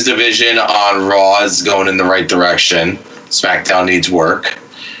 Women's division on Raw is going in the right direction. SmackDown needs work.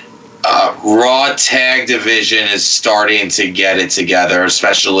 Raw tag division is starting to get it together,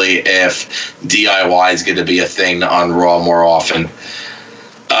 especially if DIY is going to be a thing on Raw more often.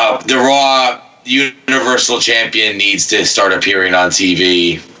 The Raw Universal Champion needs to start appearing on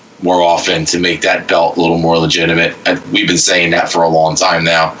TV more often to make that belt a little more legitimate. We've been saying that for a long time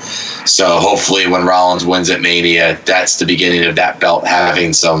now. So hopefully when Rollins wins at Mania, that's the beginning of that belt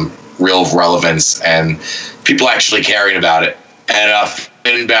having some real relevance and people actually caring about it. And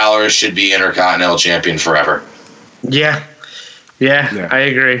Finn Balor should be Intercontinental Champion forever. Yeah, I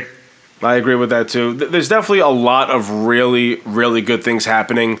agree. I agree with that too. There's definitely a lot of really, really good things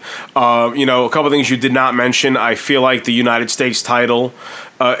happening. A couple of things you did not mention. I feel like the United States title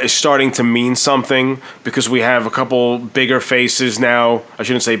is starting to mean something because we have a couple bigger faces now. I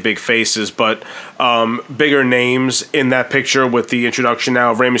shouldn't say big faces, but bigger names in that picture with the introduction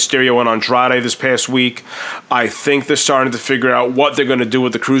now of Rey Mysterio and Andrade this past week. I think they're starting to figure out what they're going to do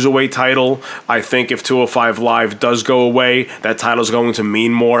with the Cruiserweight title. I think if 205 Live does go away, that title is going to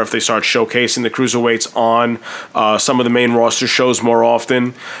mean more if they start showcasing the Cruiserweights on some of the main roster shows more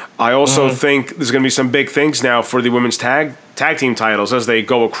often. I also think there's going to be some big things now for the women's tag team titles as they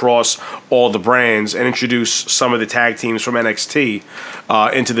go across all the brands and introduce some of the tag teams from NXT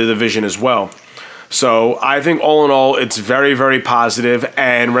into the division as well. So I think all in all, it's very, very positive,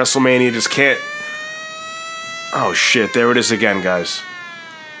 and WrestleMania just can't... Oh, shit. There it is again, guys.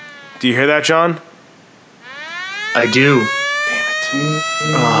 Do you hear that, John? I do. Damn it.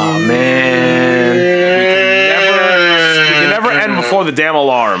 Oh, man. We can never end before the damn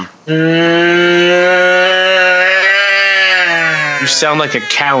alarm. You sound like a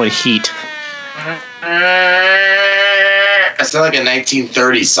cow in heat. I sound like a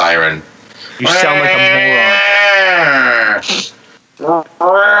 1930s siren. You sound like a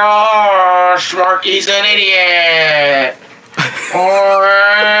moron. Smarky's an idiot.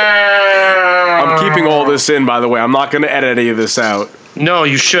 I'm keeping all this in, by the way. I'm not going to edit any of this out. No,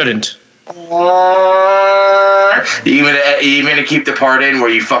 you shouldn't. You even gonna keep the part in where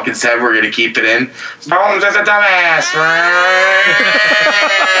you fucking said we're gonna keep it in? Bones is a dumbass. Did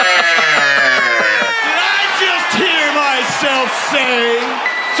I just hear myself say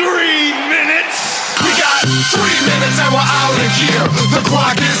 3 minutes? We got 3 minutes and we're out of here. The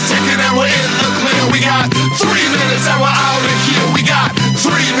clock is ticking and we're in the clear. We got 3 minutes and we're out of here. We got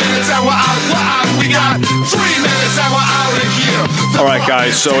 3 minutes and we're out. We got 3 minutes and we're out of here. All right,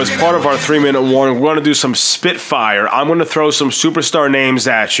 guys, so as part of our 3-minute warning, we're going to do some spitfire. I'm going to throw some superstar names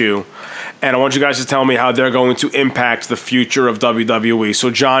at you, and I want you guys to tell me how they're going to impact the future of WWE. So,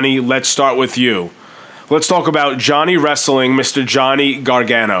 Johnny, let's start with you. Let's talk about Johnny Wrestling, Mr. Johnny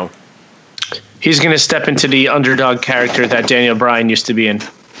Gargano. He's going to step into the underdog character that Daniel Bryan used to be in.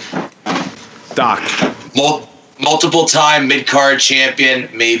 Doc. Multiple-time mid-card champion,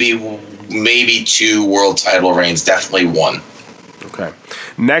 maybe 2 world title reigns, definitely 1. Okay.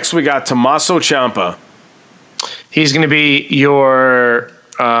 Next, we got Tommaso Ciampa. He's going to be your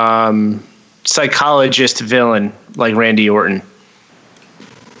psychologist villain, like Randy Orton.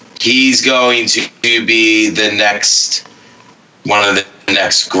 He's going to be one of the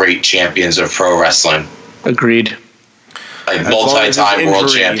next great champions of pro wrestling. Agreed. Like multi-time world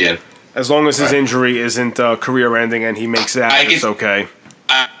champion. As long as his injury isn't career-ending and he makes it out, it's okay.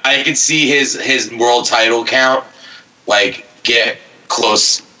 I could see his world title count like get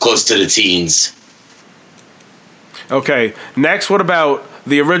close to the teens. Okay. Next, what about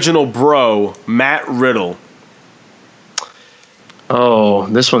the original bro, Matt Riddle? Oh,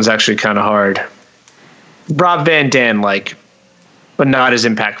 this one's actually kind of hard. Rob Van Dam, but not as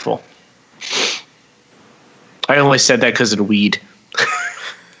impactful. I only said that because of the weed.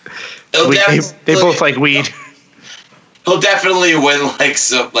 They both like weed. He'll definitely win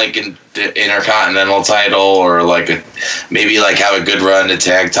an Intercontinental title or maybe have a good run to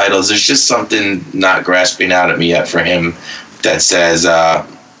tag titles. There's just something not grasping out at me yet for him that says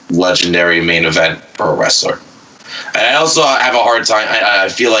legendary main event pro wrestler. And I also have a hard time. I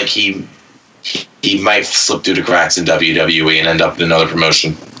feel like he might slip through the cracks in WWE and end up in another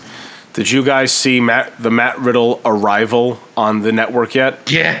promotion. Did you guys see the Matt Riddle Arrival on the network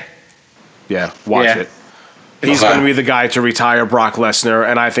yet? Yeah. Yeah, watch it. He's going to be the guy to retire Brock Lesnar,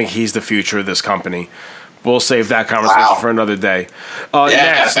 and I think he's the future of this company. We'll save that conversation for another day.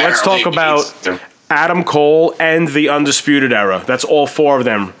 Next, let's talk about Adam Cole and the Undisputed Era. That's all 4 of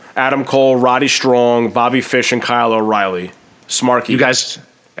them. Adam Cole, Roddy Strong, Bobby Fish, and Kyle O'Reilly. Smarky. You guys,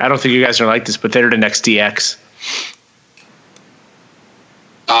 I don't think you guys are like this, but they're the next DX.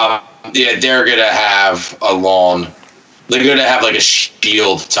 They're going to have they're going to have a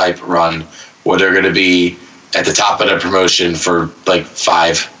Shield type run where they're going to be at the top of the promotion for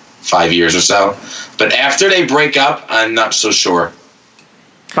 5 years or so. But after they break up, I'm not so sure.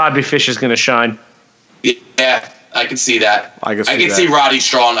 Bobby Fish is going to shine. Yeah, I can see that. I can see Roddy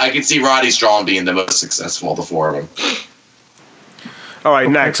Strong. I can see Roddy Strong being the most successful of the 4 of them. All right,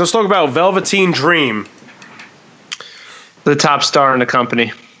 next, let's talk about Velveteen Dream. The top star in the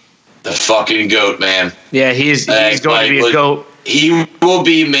company. The fucking GOAT, man. Yeah, he's going to be a GOAT. He will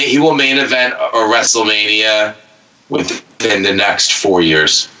main event a WrestleMania within the next 4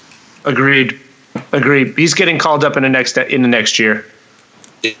 years. Agreed. He's getting called up in the next year.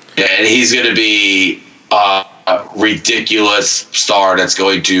 Yeah, and he's going to be a ridiculous star that's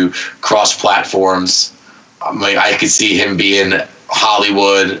going to cross platforms. I could see him being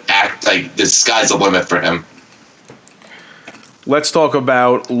Hollywood. Act like the sky's the limit for him. Let's talk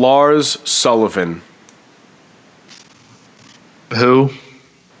about Lars Sullivan. Who?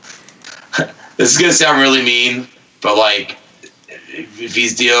 This is going to sound really mean, but if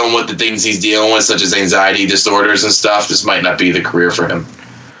he's dealing with the things he's dealing with, such as anxiety disorders and stuff, this might not be the career for him.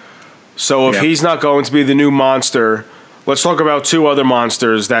 So if he's not going to be the new monster, let's talk about 2 other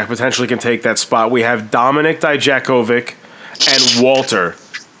monsters that potentially can take that spot. We have Dominik Dijakovic and Walter.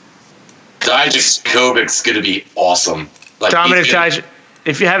 Dijakovic's going to be awesome. Dominik Dijakovic.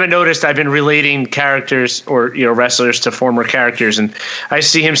 If you haven't noticed, I've been relating characters or wrestlers to former characters, and I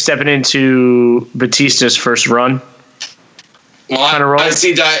see him stepping into Batista's first run. Well, I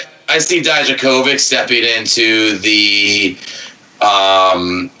see Dijakovic stepping into the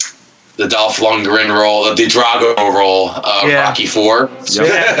Dolph Lundgren role, the Drago role of Rocky IV.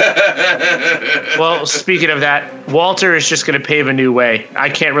 Yeah. Well, speaking of that, Walter is just going to pave a new way. I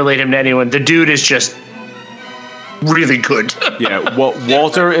can't relate him to anyone. The dude is just really good. Yeah, well,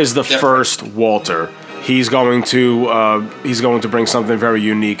 Walter is the first Walter. He's going to bring something very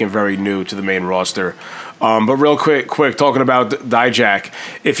unique and very new to the main roster. But real quick, talking about Dijak,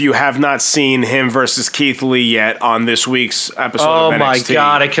 if you have not seen him versus Keith Lee yet on this week's episode of NXT, my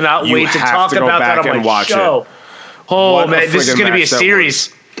God, I cannot wait to talk about that on my show. Oh, man, this is going to be a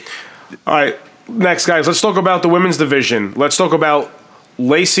series. All right, next, guys, let's talk about the women's division. Let's talk about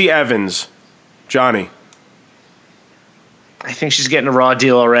Lacey Evans. Johnny. I think she's getting a Raw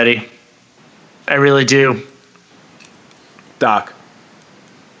deal already. I really do. Doc.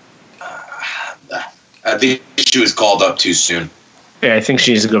 I think she was called up too soon. Yeah, I think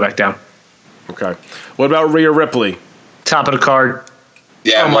she needs to go back down. Okay. What about Rhea Ripley? Top of the card.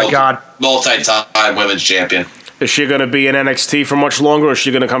 Yeah. Oh my God. Multi-time women's champion. Is she going to be in NXT for much longer, or is she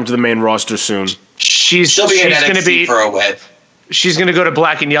going to come to the main roster soon? She'll be in NXT for a bit. She's going to go to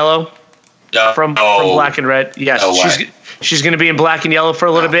Black and Yellow. No. From Black and Red. Yes. No she's going to be in Black and Yellow for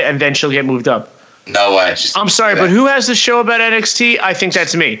a little bit, and then she'll get moved up. No way. I'm sorry, but who has the show about NXT? I think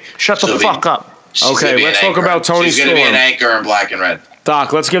that's me. Shut the fuck up. Okay, let's talk about Toni Storm. She's going to be an anchor in Black and Red.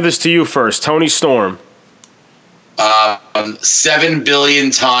 Doc, let's give this to you first. Toni Storm. 7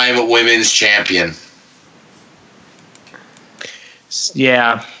 billion time women's champion.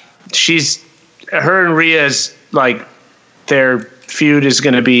 Yeah. Her and Rhea's, like, their feud is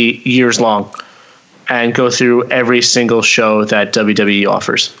going to be years long and go through every single show that WWE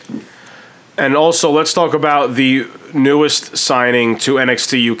offers. And also, let's talk about the newest signing to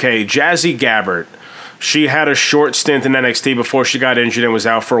NXT UK, Jazzy Gabbert. She had a short stint in NXT before she got injured and was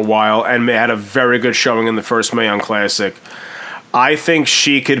out for a while, and had a very good showing in the first Mae Young Classic. I think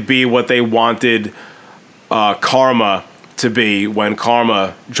she could be what they wanted Karma to be when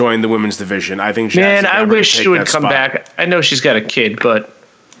Karma joined the women's division. I think Jazzy Man, I Gabbert wish she would come spot. back. I know she's got a kid, but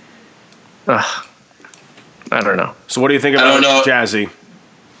I don't know. So what do you think about Jazzy?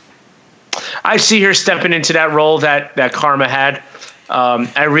 I see her stepping into that role that Karma had.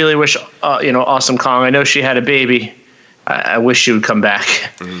 I really wish, Awesome Kong. I know she had a baby. I wish she would come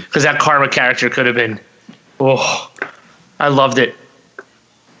back because that Karma character could have been. Oh, I loved it.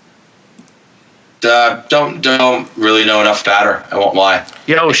 Don't really know enough about her. I won't lie.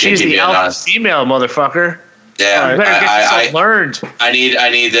 Yo, she's the alpha female, motherfucker. Yeah, you better get yourself learned. I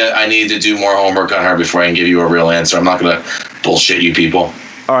need to do more homework on her before I can give you a real answer. I'm not gonna bullshit you people.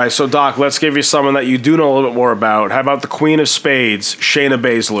 All right, so Doc, let's give you someone that you do know a little bit more about. How about the Queen of Spades, Shayna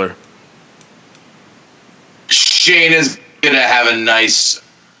Baszler? Shayna's gonna have a nice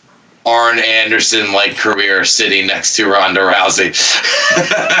Arn Anderson-like career sitting next to Ronda Rousey.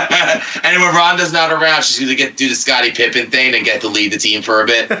 And when Ronda's not around, she's gonna do the Scottie Pippen thing and get to lead the team for a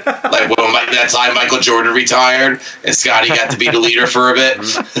bit. Like when that time Michael Jordan retired and Scottie got to be the leader for a bit.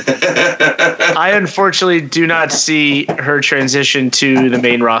 I unfortunately do not see her transition to the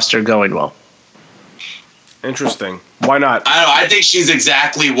main roster going well. Interesting. Why not? I don't know. I think she's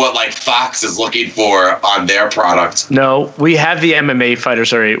exactly what Fox is looking for on their product. No, we have the MMA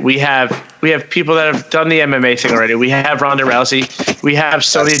fighters already. We have people that have done the MMA thing already. We have Ronda Rousey. We have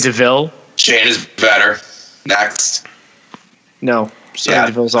Sonya Deville. Shayna's better. Next. No, Sonya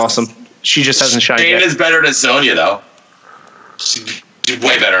Deville's awesome. She just hasn't shined yet. Shayna's better than Sonya, though. She's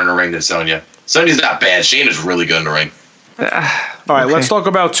way better in the ring than Sonya. Sonya's not bad. Shayna's really good in the ring. All right, let's talk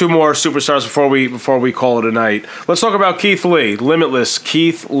about two more superstars before we call it a night. Let's talk about Keith Lee, Limitless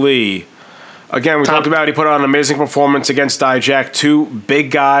Keith Lee. Again, we talked about he put on an amazing performance against Dijak, two big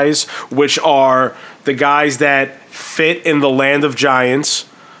guys, which are the guys that fit in the land of giants.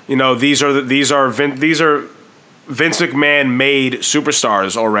 You know, these are Vince McMahon made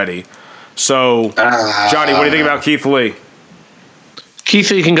superstars already. So, Johnny, what do you think about Keith Lee?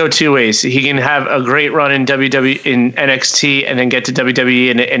 Keith Lee can go two ways. He can have a great run in in NXT and then get to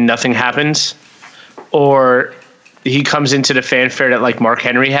WWE and nothing happens, or he comes into the fanfare that like Mark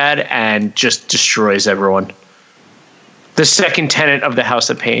Henry had and just destroys everyone. The second tenant of the House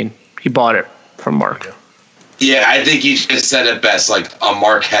of Pain. He bought it from Mark. Yeah, I think you just said it best, like a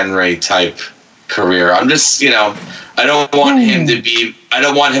Mark Henry type career. I'm just, I don't want him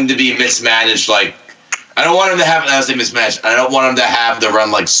to be mismanaged. Like, I don't want him to have, I say mismatched. I don't want him to have the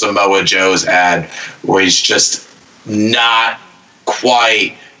run like Samoa Joe's had, where he's just not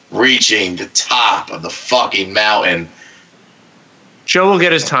quite reaching the top of the fucking mountain. Joe will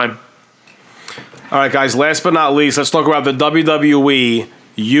get his time. All right, guys, last but not least, let's talk about the WWE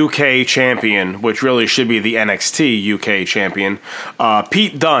UK champion, which really should be the NXT UK champion,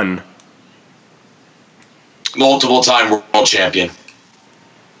 Pete Dunne. Multiple-time world champion.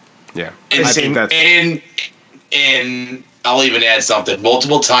 Yeah, I think that's... And I'll even add something.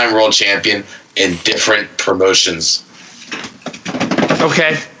 Multiple-time world champion in different promotions.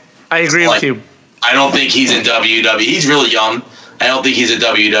 Okay, I agree with you. I don't think he's in WWE. He's really young. I don't think he's a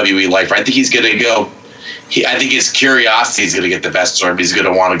WWE lifer. I think he's going to go... I think his curiosity is going to get the best of him. He's going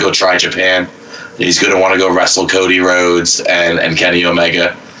to want to go try Japan. He's going to want to go wrestle Cody Rhodes and Kenny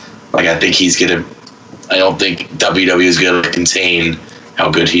Omega. Like, I think he's going to... I don't think WWE is going to contain how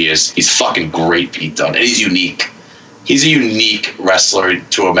good he is. He's fucking great, Pete Dunne. And he's unique. He's a unique wrestler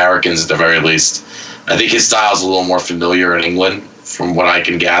to Americans at the very least. I think his style is a little more familiar in England from what I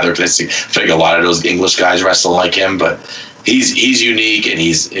can gather. Because I think a lot of those English guys wrestle like him. But he's unique, and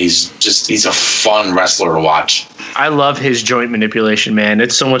he's a fun wrestler to watch. I love his joint manipulation, man.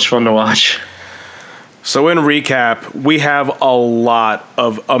 It's so much fun to watch. So in recap, we have a lot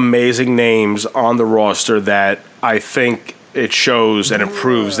of amazing names on the roster that I think it shows and it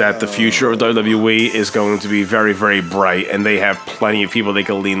proves that the future of WWE is going to be very, very bright, and they have plenty of people they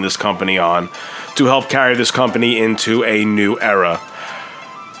can lean this company on to help carry this company into a new era.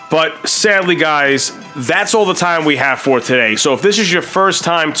 But sadly, guys, that's all the time we have for today. So if this is your first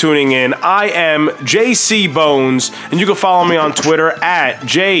time tuning in, I am JC Bones, and you can follow me on Twitter at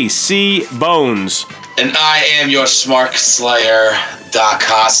JC Bones. And I am your Smart Slayer, Doc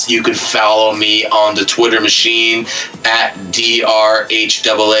Haas. You can follow me on the Twitter machine at DRHAASE,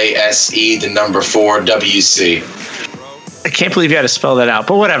 the number 4WC. I can't believe you had to spell that out,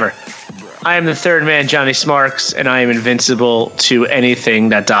 but whatever. I am the third man, Johnny Smarks, and I am invincible to anything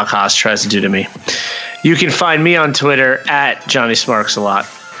that Doc Haas tries to do to me. You can find me on Twitter at Johnny Smarks a lot.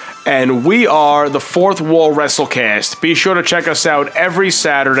 And we are the Fourth Wall WrestleCast. Be sure to check us out every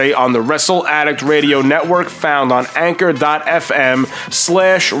Saturday on the Wrestle Addict Radio Network, found on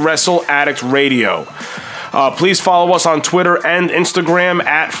anchor.fm/Wrestle Addict Radio. Please follow us on Twitter and Instagram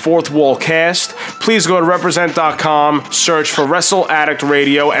at Fourth Wall Cast. Please go to represent.com, search for Wrestle Addict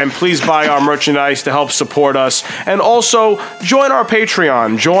Radio, and please buy our merchandise to help support us. And also, join our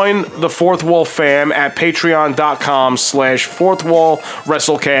Patreon. Join the Fourth Wall fam at patreon.com/Fourth Wall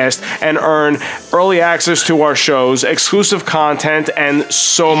WrestleCast and earn early access to our shows, exclusive content, and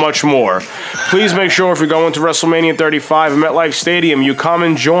so much more. Please make sure if you're going to WrestleMania 35 at MetLife Stadium, you come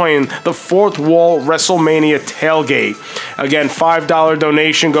and join the Fourth Wall WrestleMania tailgate. Again, $5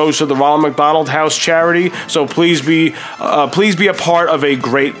 donation goes to the Ronald McDonald House charity, so please be a part of a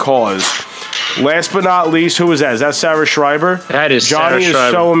great cause. Last but not least, who is that? Is that Sarah Schreiber? That is Johnny Sarah Schreiber.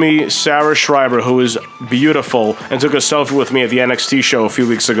 is showing me Sarah Schreiber, who is beautiful and took a selfie with me at the NXT show a few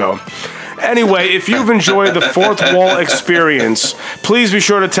weeks ago. Anyway, if you've enjoyed the Fourth Wall experience, please be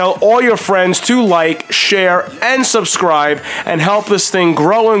sure to tell all your friends to like, share, and subscribe, and help this thing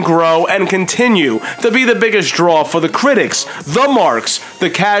grow and continue to be the biggest draw for the critics, the marks,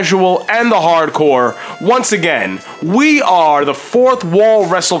 the casual, and the hardcore. Once again, we are the Fourth Wall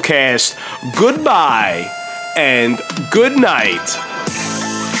WrestleCast. Goodbye and good night.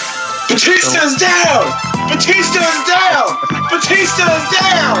 Batista's down! Batista's down! Batista's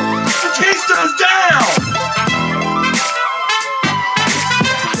down! Batista's down!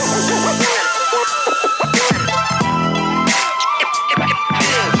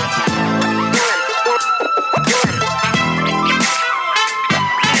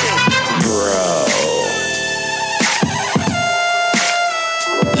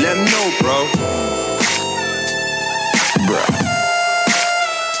 Let him know, bro.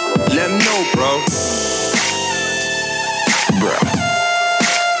 Let him know, bro.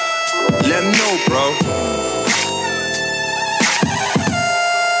 Let him know, bro. Let him know, bro.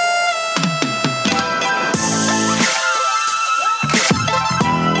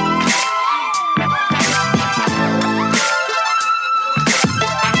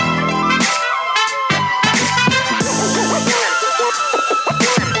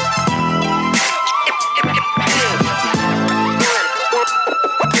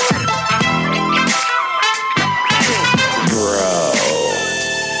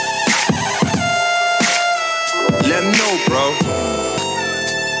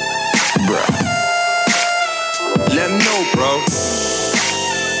 Let him know, bro.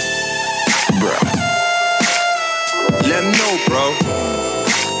 Let him know, bro.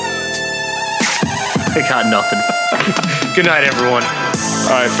 I got nothing. Good night, everyone. All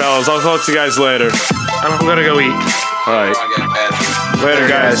right, fellas, I'll talk to you guys later. I'm gonna go eat. All right. Later,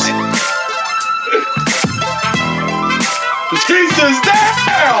 guys. Batista's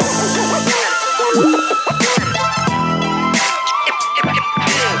down!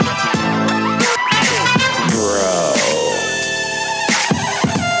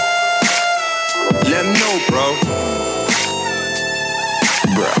 Let him know, bro.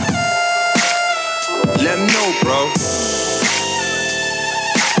 Let him know, bro.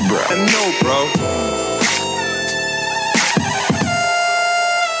 Let him know, bro. Let him know, bro.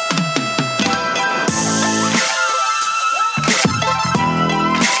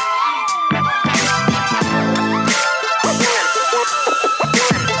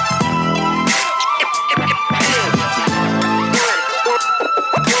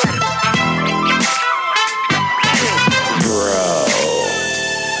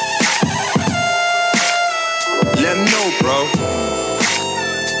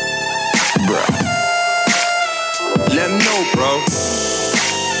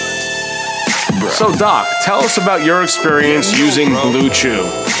 So, Doc, tell us about your experience using Blue Chew.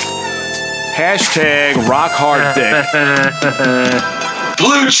 Hashtag rock hard dick.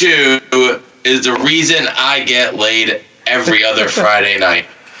 Blue Chew is the reason I get laid every other Friday night.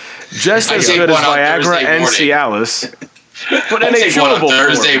 Just as good as Viagra and Cialis. But in a chewable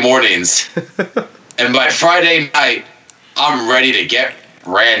Thursday form. mornings. And by Friday night, I'm ready to get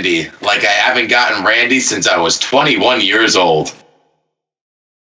randy. Like I haven't gotten randy since I was 21 years old.